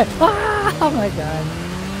my god.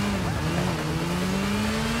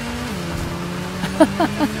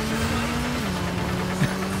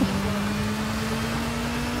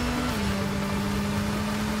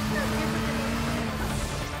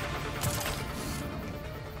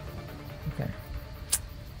 Okay.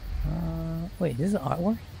 Wait, this is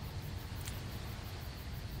artwork?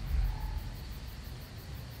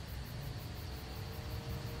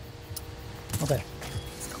 Okay.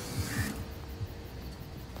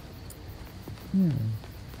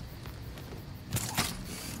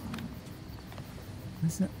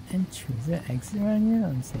 What's the entry? Is there an exit around here?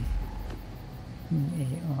 Let me see.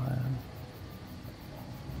 A-R.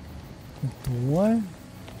 The door?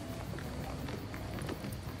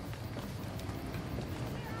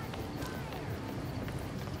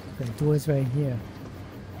 The door's right here.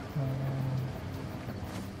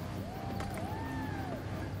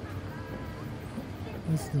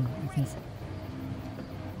 What's the... I can't see.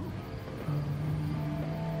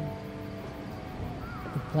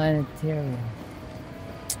 The planetarium.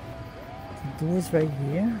 The door's right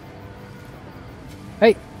here.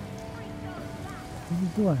 Hey! Where's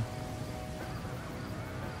the door?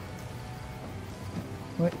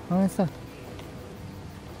 Wait, where's that?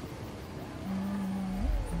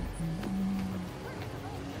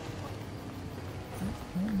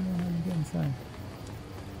 I don't know how to get inside.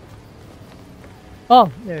 Oh,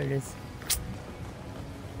 there it is.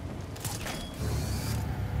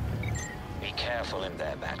 Be careful in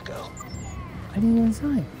there, Batgirl. I didn't go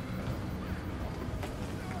inside.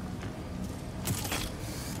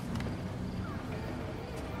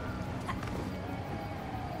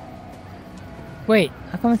 Wait,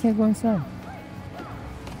 how come I can't go inside?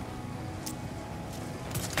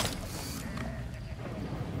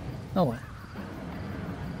 Oh, what?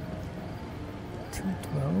 2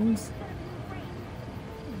 throws?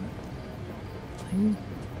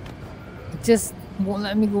 It just won't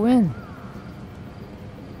let me go in.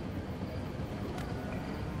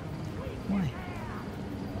 Why?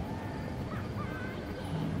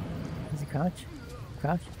 Is it crouch?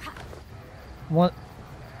 Crouch? What?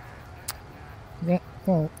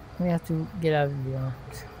 Oh, we have to get out of the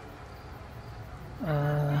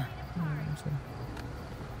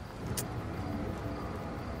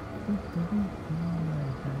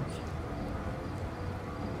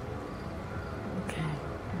okay,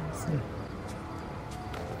 let's see.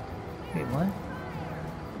 Wait, what?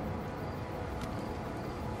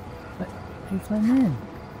 What? How you climb in?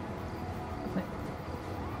 What?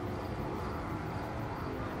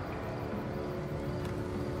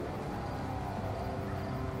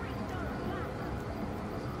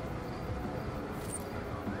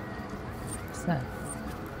 What's that?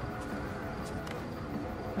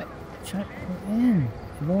 What? Try to go in.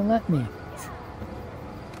 It won't let me.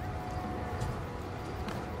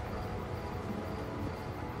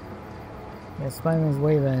 Yeah, Spider-Man's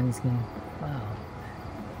way better in this game. Wow.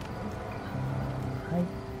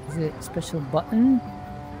 Is it a special button?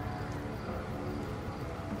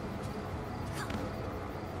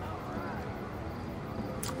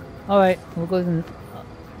 Alright, we'll go to...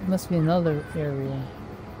 must be another area.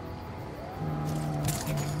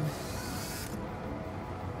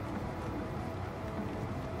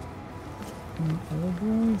 Any other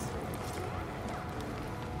doors?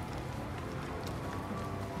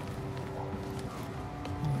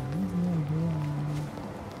 There's no door.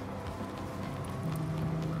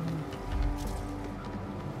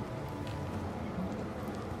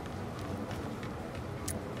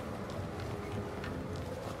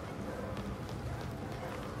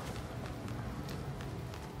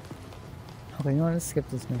 Okay, you know what? Let's skip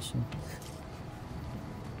this mission.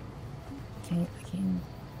 I can't.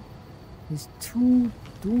 There's 2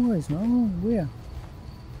 doors, no? Where?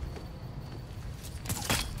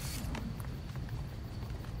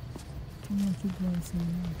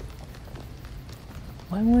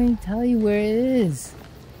 Why won't he tell you where it is?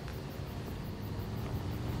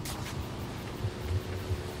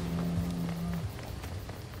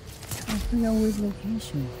 I figure out where's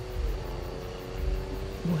location.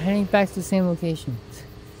 We're heading back to the same location.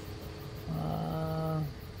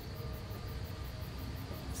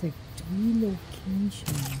 It's like 3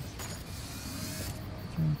 locations.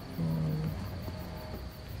 Looking forward.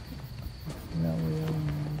 Figure out where the other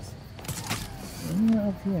one is. Anywhere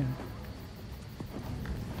up here.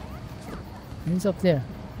 He's up there.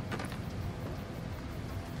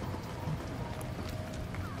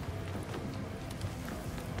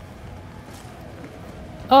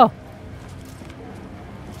 Oh!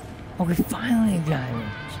 Okay, finally got it.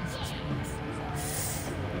 Jesus Christ.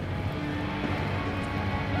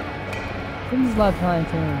 There's a lot of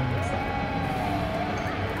planetariums.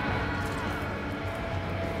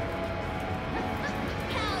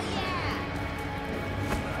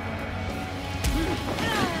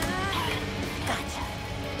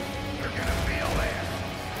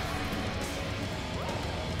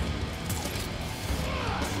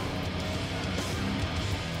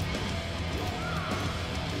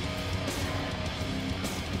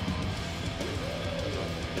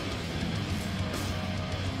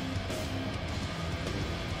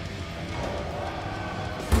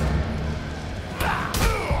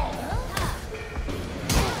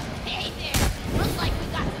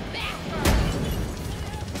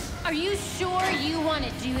 Are you sure you want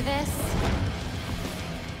to do this?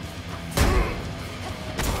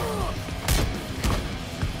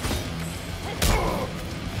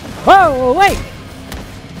 Whoa, wait!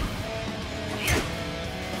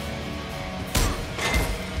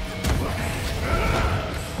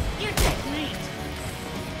 Your technique.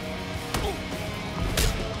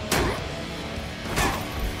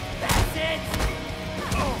 That's it.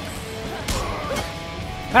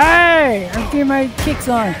 Hey! I'm getting my kicks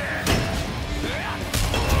on.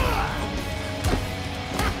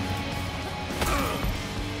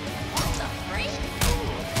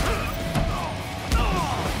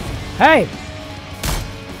 Hey!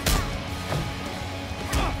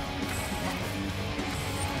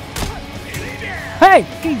 Hey!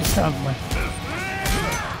 Get yourself away.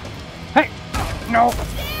 Hey! No!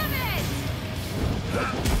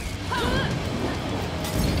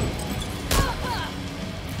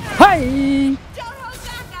 Hey! Don't hold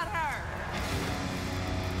back at her!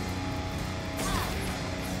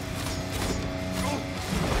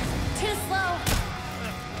 Too slow.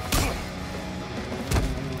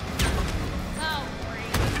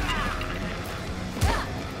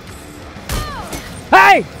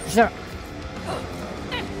 Hey! Shut up.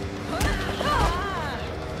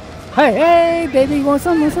 Hey, hey, baby, you want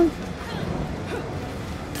some? Want some?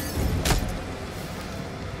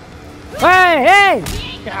 Hey, hey!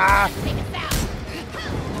 Ah.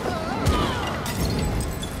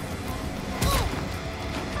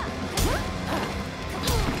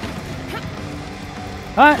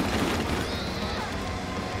 What?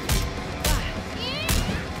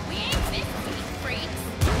 We ain't this sweet freaks.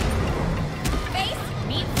 Face,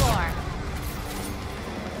 meat floor.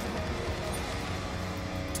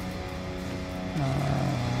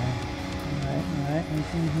 Alright,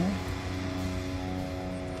 anything here?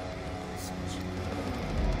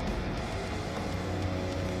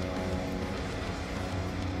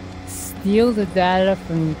 Steal the data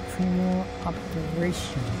from the criminal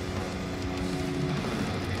operation.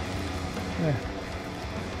 Where?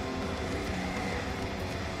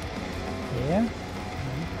 Yeah?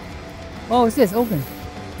 Oh, it's this, open.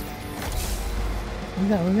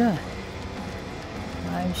 What we got?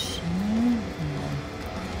 Live share.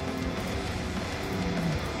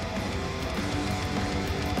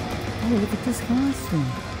 Oh, look at this costume.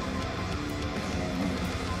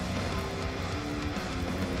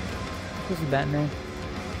 This is Batman.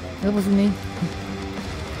 That wasn't me.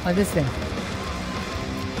 Oh, this thing.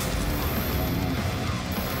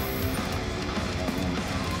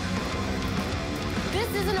 This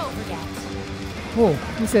isn't over yet. Oh,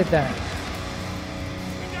 who said that?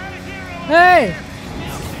 Hey!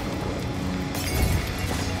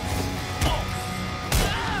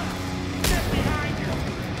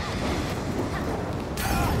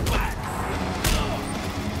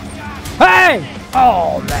 Hey!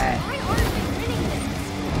 Oh man!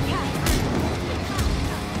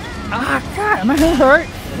 Ah, God, am I gonna hurt?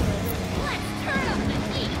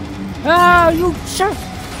 Oh, you shut!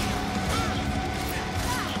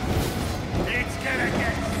 It's gonna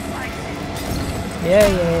get spicy.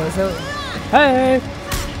 Yeah. So, hey!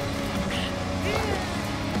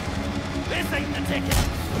 This ain't the ticket.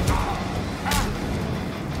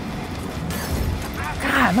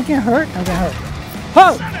 God, am I getting hurt? I'm getting hurt.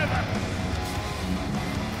 Oh!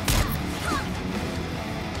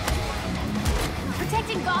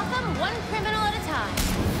 Protecting Gotham, one criminal at a time.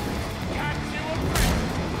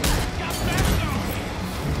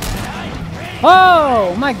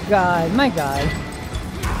 Oh my God, my God.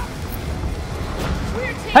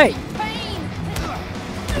 We're taking Hey! pain.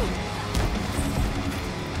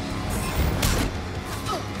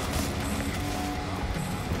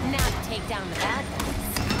 Now to take down the bad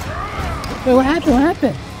guys. Wait, what happened? What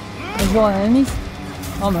happened? There's all enemies?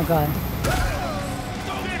 Oh my God.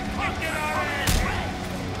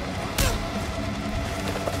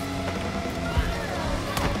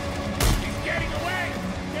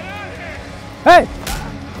 Hey!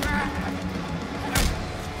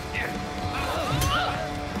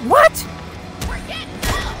 What?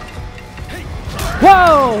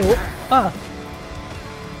 Whoa!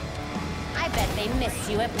 I bet they missed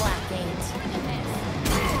you at Blackgate.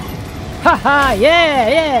 Haha!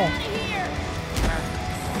 Yeah!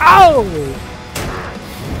 Ow!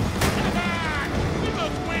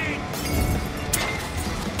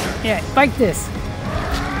 Yeah, fight this.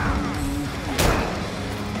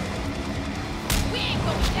 We ain't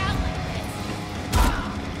going down like this.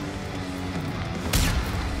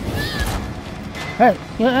 Hey!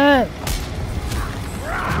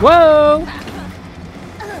 Whoa!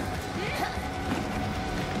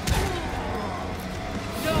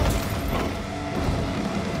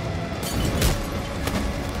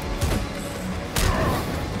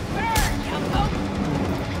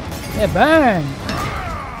 Yeah, burn!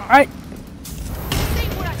 Alright!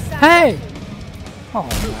 Hey! Oh my...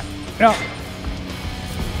 No!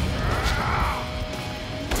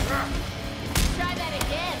 Try that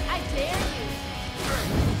again. I dare you.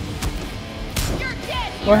 You're dead.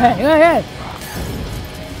 Go ahead, go ahead!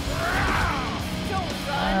 Don't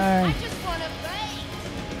run. I just want to bang.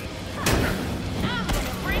 I'm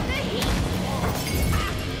gonna bring the heat.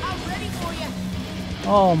 I'm ready for you.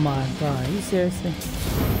 Oh my God, are you seriously?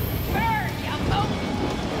 Burn, you moat.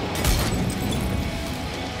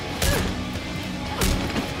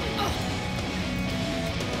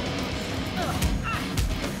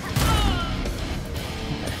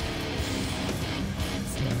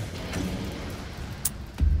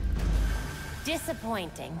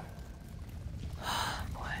 Disappointing.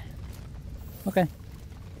 Okay.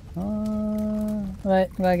 Right,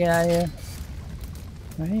 we gotta get out of here.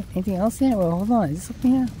 Alright, anything else here? Well, hold on, is there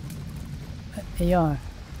something here? AR.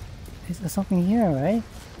 Is there something here, right?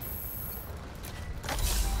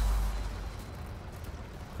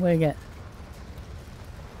 What do you get?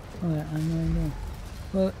 Alright, I'm right there.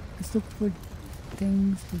 Well, let's look for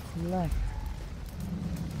things to collect.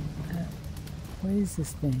 What is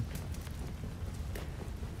this thing?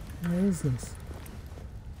 What is this?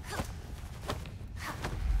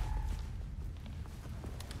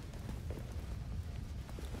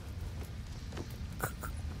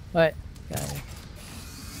 What? Got it.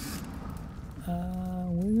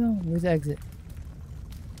 Where we go? Where's the exit?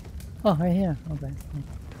 Oh, right here. Okay.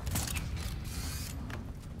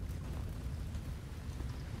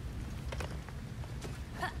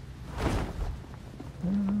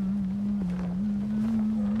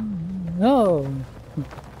 No.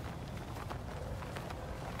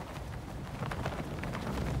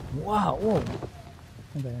 Wow. Whoa.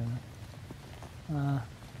 Okay.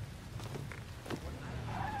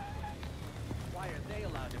 Why are they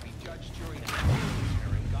allowed to be judged, jury, and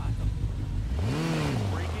here in Gotham?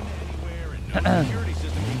 Break into anywhere and no security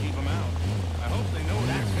system can keep them out. I hope they know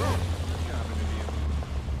that's good. Good job, interview.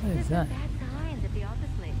 What is that? Bad signs at the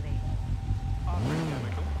office lately. Offering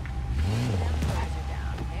chemical. Numbers are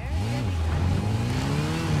down. There's heavy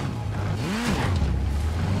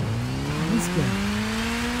This guy.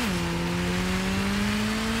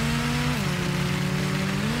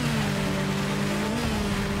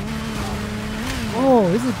 Oh,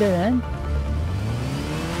 this is a dead end.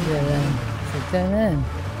 Dead end. It's a dead end.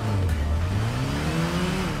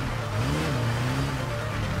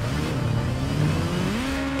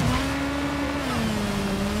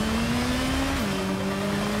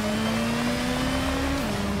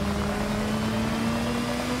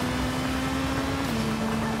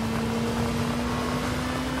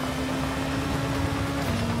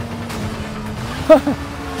 Okay,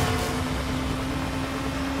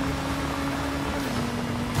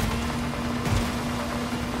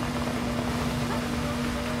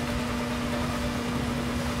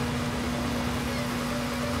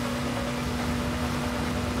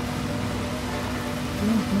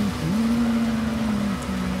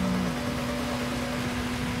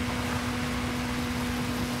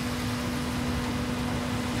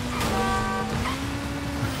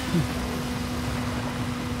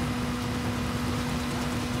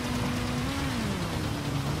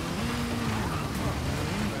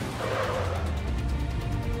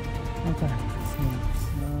 so,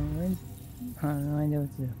 I have no idea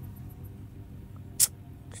what to do.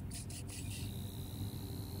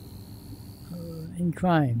 In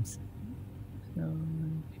crimes. So,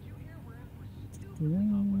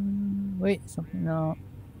 wait, something, no.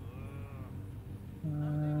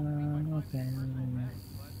 Okay.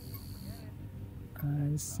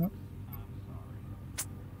 So,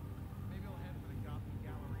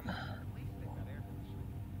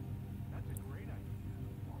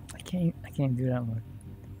 I can't do that one.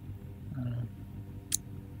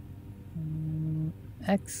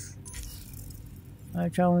 X.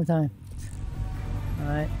 Alright, try one time.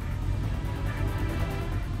 Alright.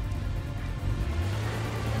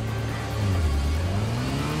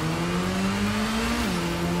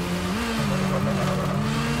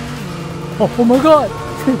 Oh my god!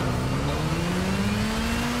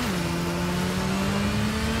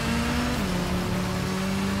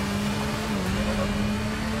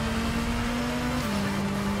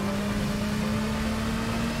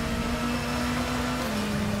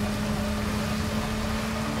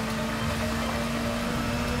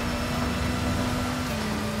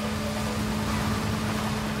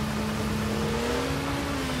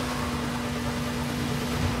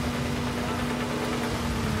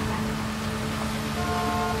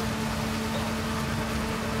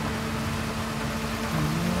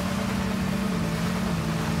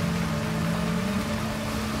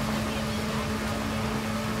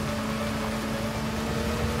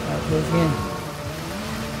 Goes again.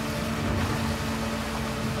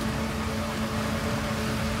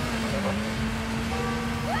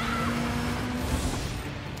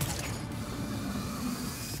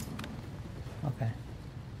 Okay.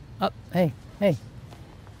 Up. Hey. Hey.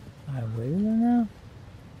 Alright, where are we now?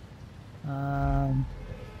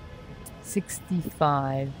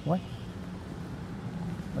 65. What?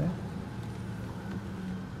 Where?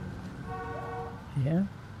 Yeah.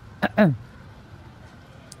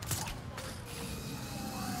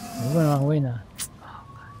 We're going the wrong way now. Oh,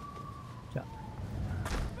 God.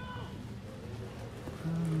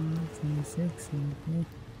 26.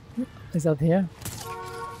 It's up here?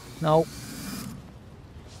 No.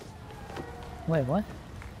 Wait, what?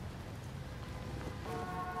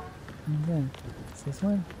 Okay. Is this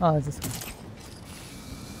one? Oh, it's this one.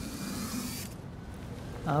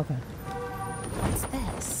 Oh, okay. What's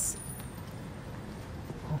this?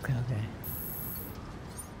 Okay, okay.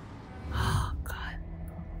 Oh, God.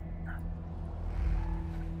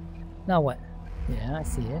 Now what? Yeah, I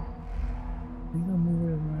see it. We gonna move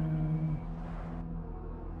it around.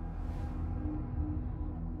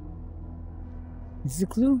 Is this a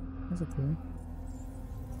clue? That's a clue.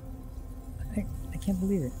 I can't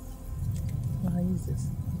believe it. I don't know how to use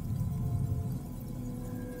this.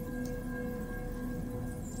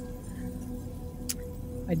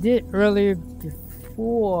 I did earlier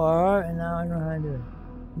before, and now I don't know how to do it.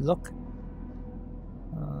 Look.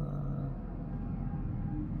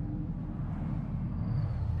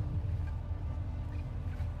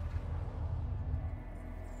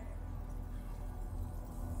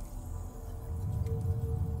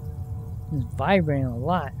 It's vibrating a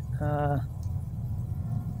lot.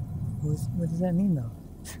 What does that mean though?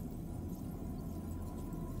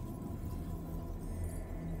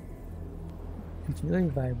 It's really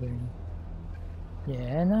vibrating.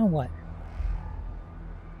 Yeah, now what?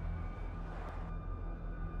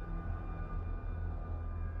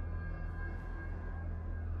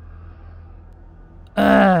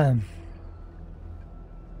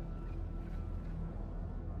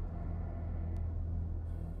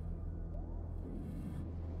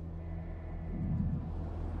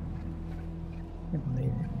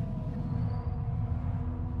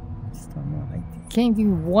 Can't give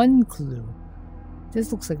you one clue.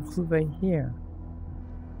 This looks like a clue right here.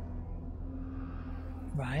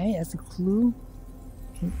 Right? That's a clue.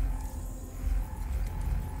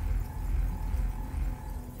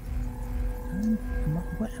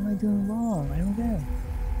 What am I doing wrong? I don't get it.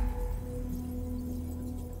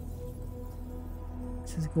 It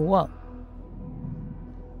says go up.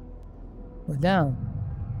 Go down.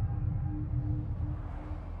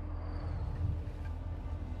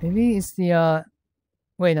 Maybe it's the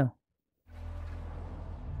wait, no.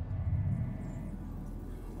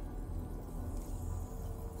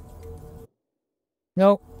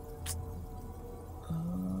 Nope.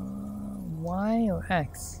 Y or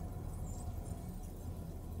X?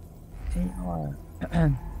 AR. I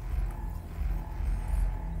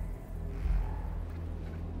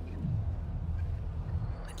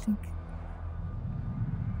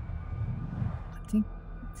think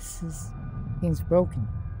this is thing's broken.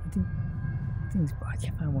 I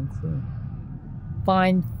can't find one clue.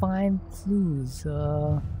 Find 5 clues.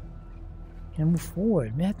 Can I move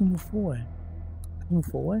forward? Maybe I have to move forward. Move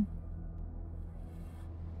forward?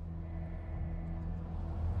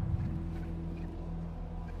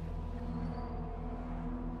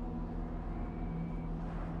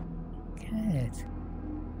 Cat.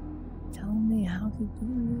 Tell me how to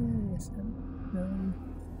do this. No.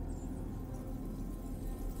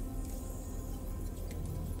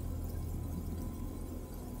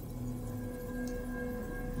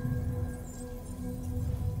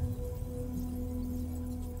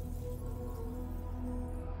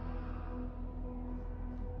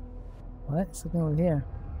 What? Something over here.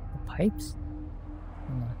 The pipes?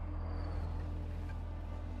 Hold on.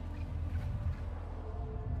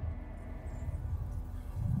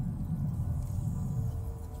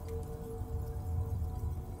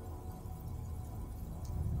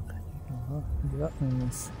 Give up on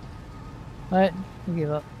this. Alright, we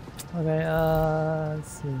give up. Okay,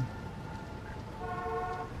 let's see.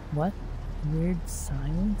 What? Weird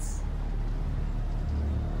silence?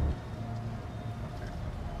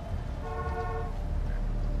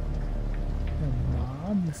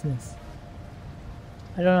 What's this?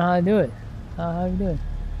 I don't know how to do it. How do you do it?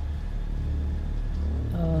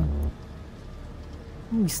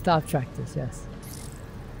 We stop track this, yes.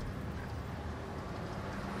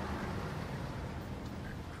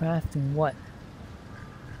 Crafting what?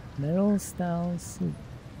 Metal style suit.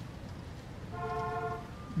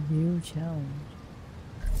 View challenge.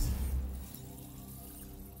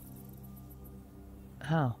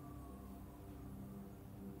 How?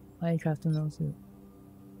 Why are you crafting metal suit?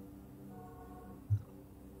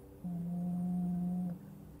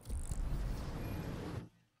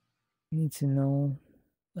 You need to know,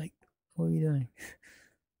 like, what are you doing?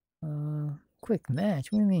 Quick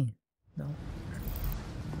match, what do you mean? No.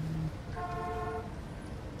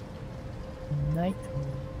 Night.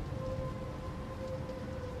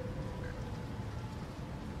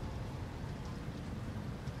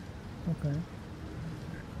 Okay.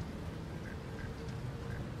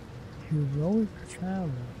 Heroic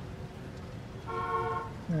travel.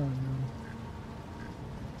 Oh no.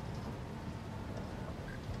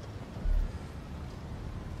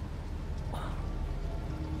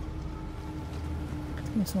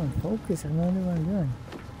 I'm so unfocused. I don't know what I'm doing.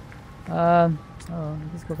 Oh,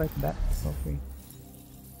 let's go back to that. So free.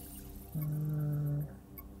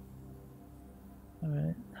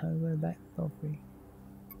 Alright, how do we go back? So free.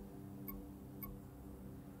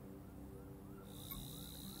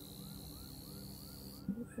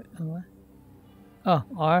 What? Oh,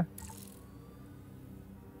 R.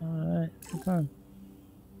 Alright, confirm.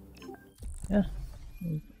 Yeah.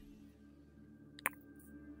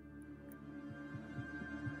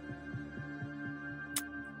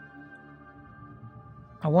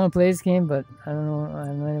 I want to play this game, but I don't know. I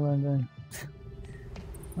have no idea what I'm doing.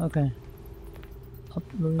 Okay.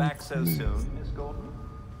 Uploading Back so clues. soon, Miss Golden?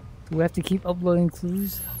 Do we have to keep uploading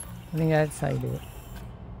clues? I think that's how you do it.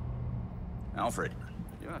 Alfred,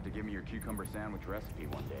 you'll have to give me your cucumber sandwich recipe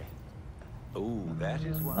one day. Oh, that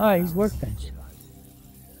is one. Alright, use workbench.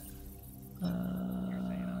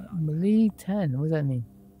 Melee 10. What does that mean?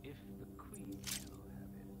 If the queen shall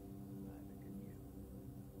have it, neither can you.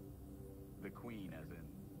 The queen, as in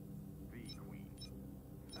the queen.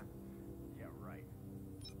 Yeah, right.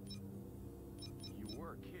 You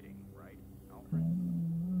were kidding, right, Alfred?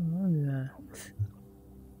 What is that?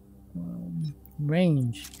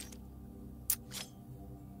 Range.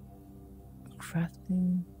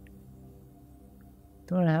 Crafting.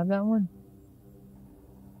 Don't I have that one?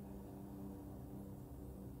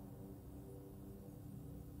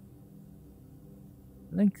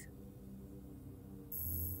 Links.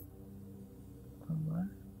 What?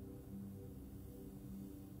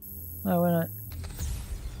 Oh, why not?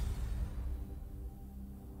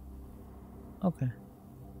 Okay.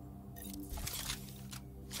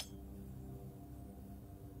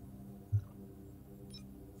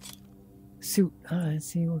 Suit. Let's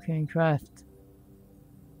see what can I craft.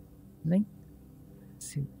 Link.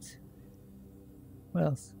 Suit. What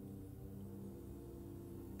else?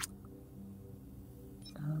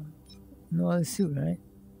 No other suit, right?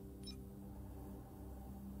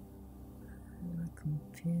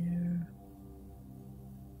 Repair.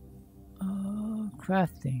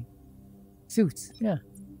 Crafting. Suits, yeah.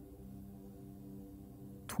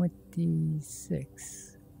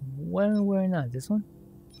 26. What am I wearing now? This one?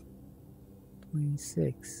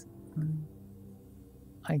 26.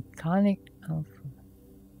 Iconic outfit.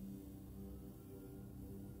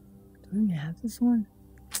 Do we even have this one?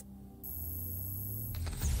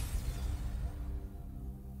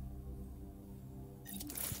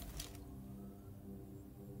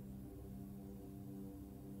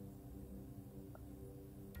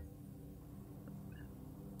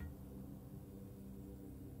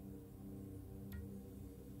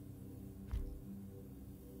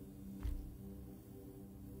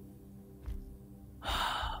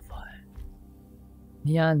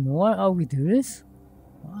 Neon Noir? Oh, we do this?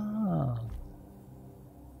 Wow.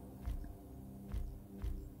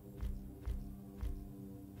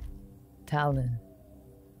 Talon.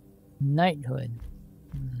 Knighthood.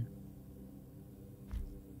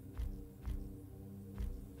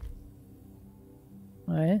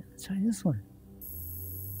 Alright, let's try this one.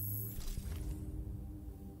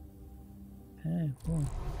 Okay, cool.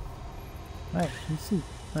 Alright, let's see.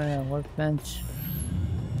 Alright, workbench.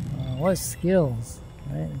 What skills?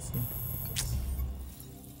 Alright, let's see.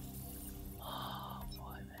 Oh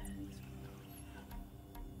boy, man.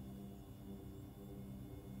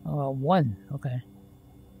 Oh, 1. Okay.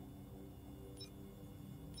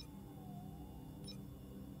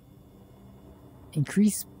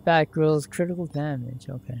 Increase Batgirl's critical damage.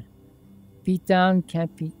 Okay. Beatdown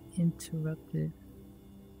can't be interrupted.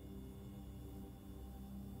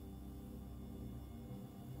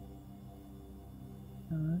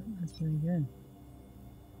 Alright, that's pretty good.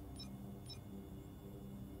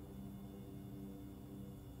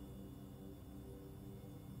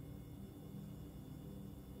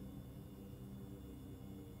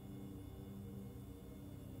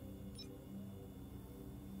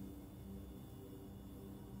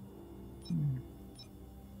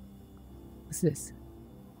 What's this?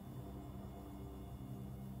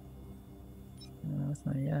 No, that's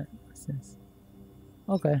not yet. What's this?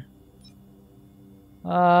 Okay.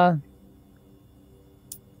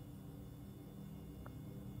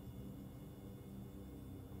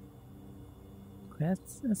 Okay,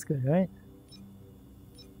 that's good, right?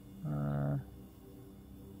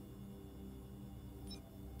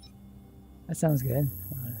 That sounds good.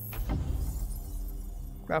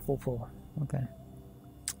 Grapple pull. Okay.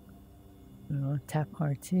 Tap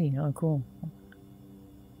RT. Oh, cool.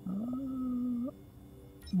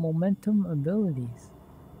 Momentum abilities.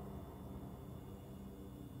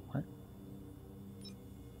 What?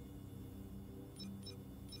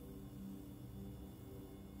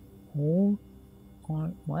 Hold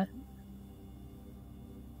on. What?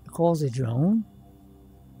 It calls a drone?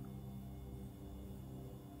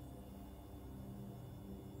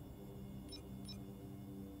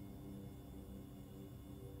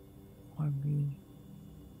 RB.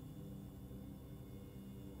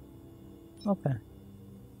 Okay.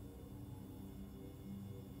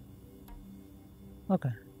 Okay.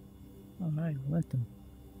 Alright, momentum.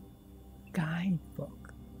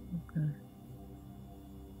 Guidebook. Okay.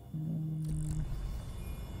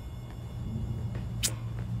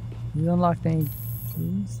 You unlocked any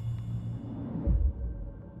keys?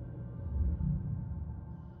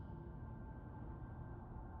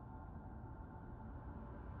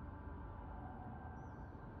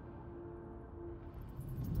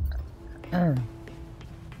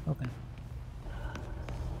 Okay.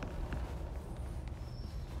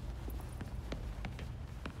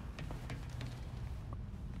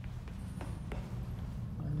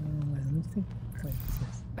 Let me think.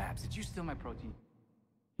 Babs, did you steal my protein?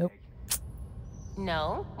 Nope.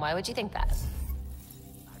 No? Why would you think that?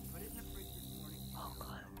 I put it in the fridge this morning. Oh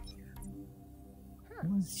god.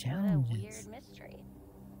 What was What a challenges? weird mystery.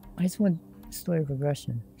 I just want story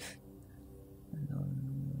progression. I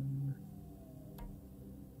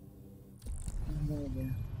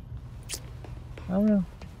don't know.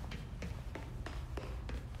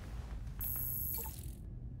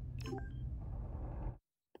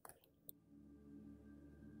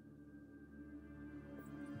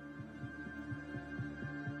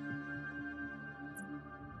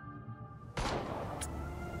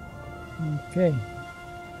 Okay.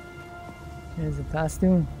 Here's the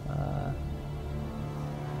costume.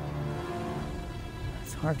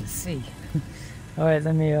 It's hard to see. All right,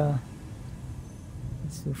 let me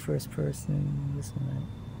let's do first person. This one. Right?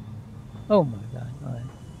 Oh my god! All right,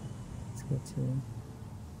 let's go to.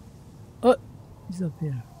 Oh, he's up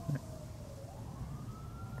here. All right.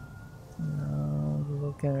 Now we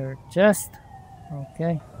look at her chest.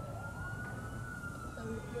 Okay.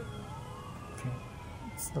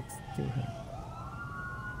 let's do here.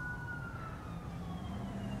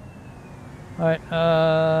 Alright,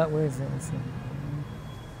 where is it? Let's see.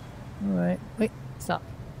 Alright, wait, stop.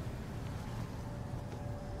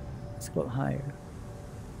 Let's go higher.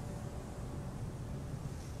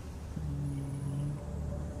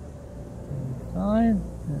 Fine.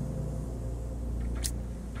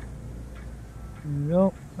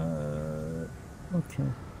 Nope. Okay.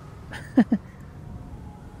 Let's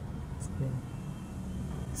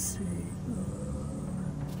see.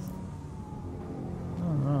 I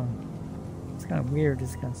don't know. It's kind of weird,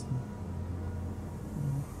 this kind of stuff.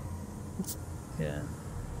 Yeah.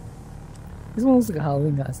 This one looks like a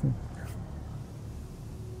Halloween costume.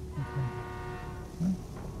 Okay. Huh?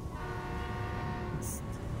 It's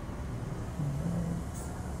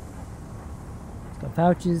got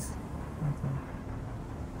pouches.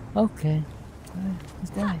 Okay. Alright,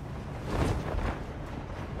 let's die.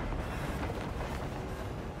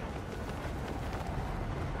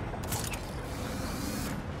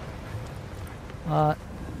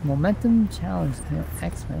 Momentum challenge.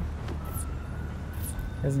 X-Men.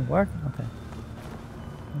 Doesn't work? Okay.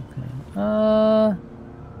 Okay.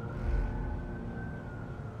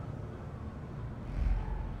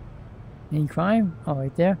 Any crime? Oh,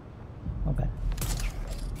 right there? Okay.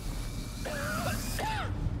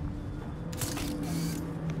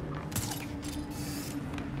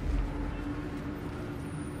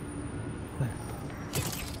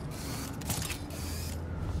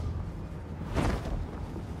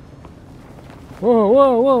 Whoa,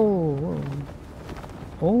 whoa, whoa, whoa.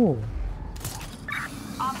 Oh.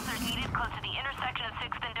 Officers needed close to the intersection of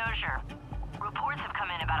 6th and Dozier. Reports have come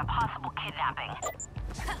in about a possible kidnapping.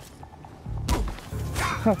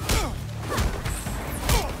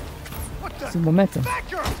 Some momentum.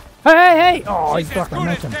 Hey, hey, hey! Oh, he's blocked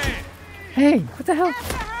momentum. Hey, what the hell?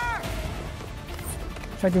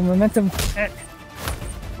 Try to do momentum.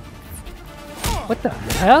 What the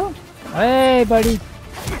hell? Hey, buddy.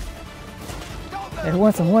 Hey, who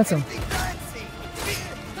wants him? Who wants him?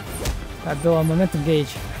 Gotta build a momentum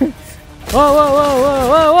gauge. Whoa, whoa, whoa, whoa,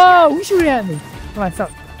 whoa, whoa! Who's shooting at me? Come on,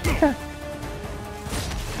 stop.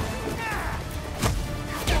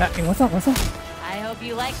 Hey, what's up? What's up? I hope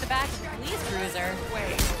you like the back of the police cruiser.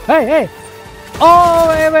 Hey, hey! Oh,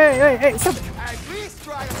 wait, wait, wait, hey, stop it!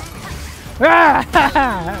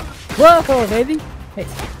 Whoa, baby! Hey.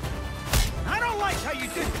 I don't like how you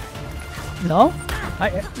did that. No?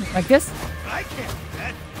 I guess. I can't do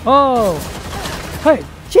that. Oh! Hey,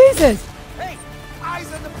 Jesus! Hey,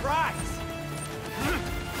 eyes on the prize.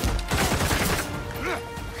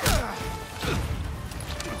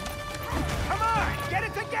 Come on, get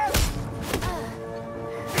it together.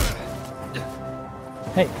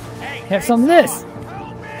 Hey, have some of this!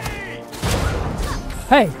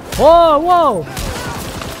 Hey! Whoa, whoa!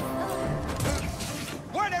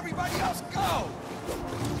 Where'd everybody else go?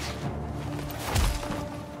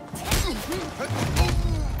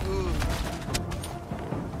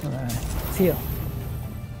 Alright, let's heal.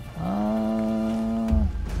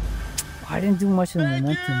 I didn't do much of the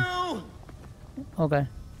momentum. Okay.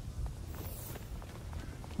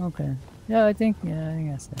 Okay. Yeah, I think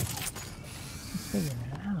that's it. Let's figure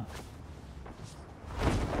it out.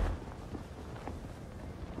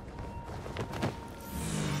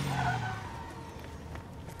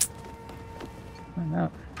 Find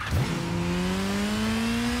out.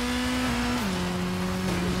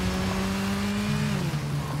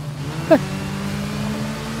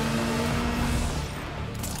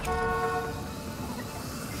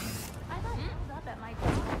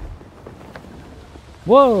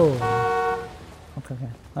 Whoa! Okay, okay.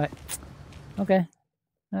 Alright. Okay.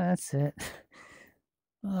 That's it.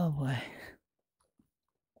 Oh boy.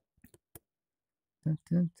 Dun,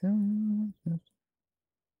 dun, dun, dun.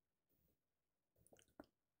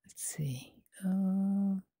 Let's see.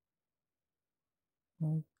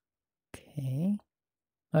 Okay.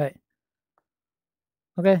 Alright.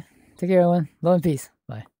 Okay. Take care, everyone. Love and peace.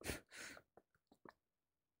 Bye.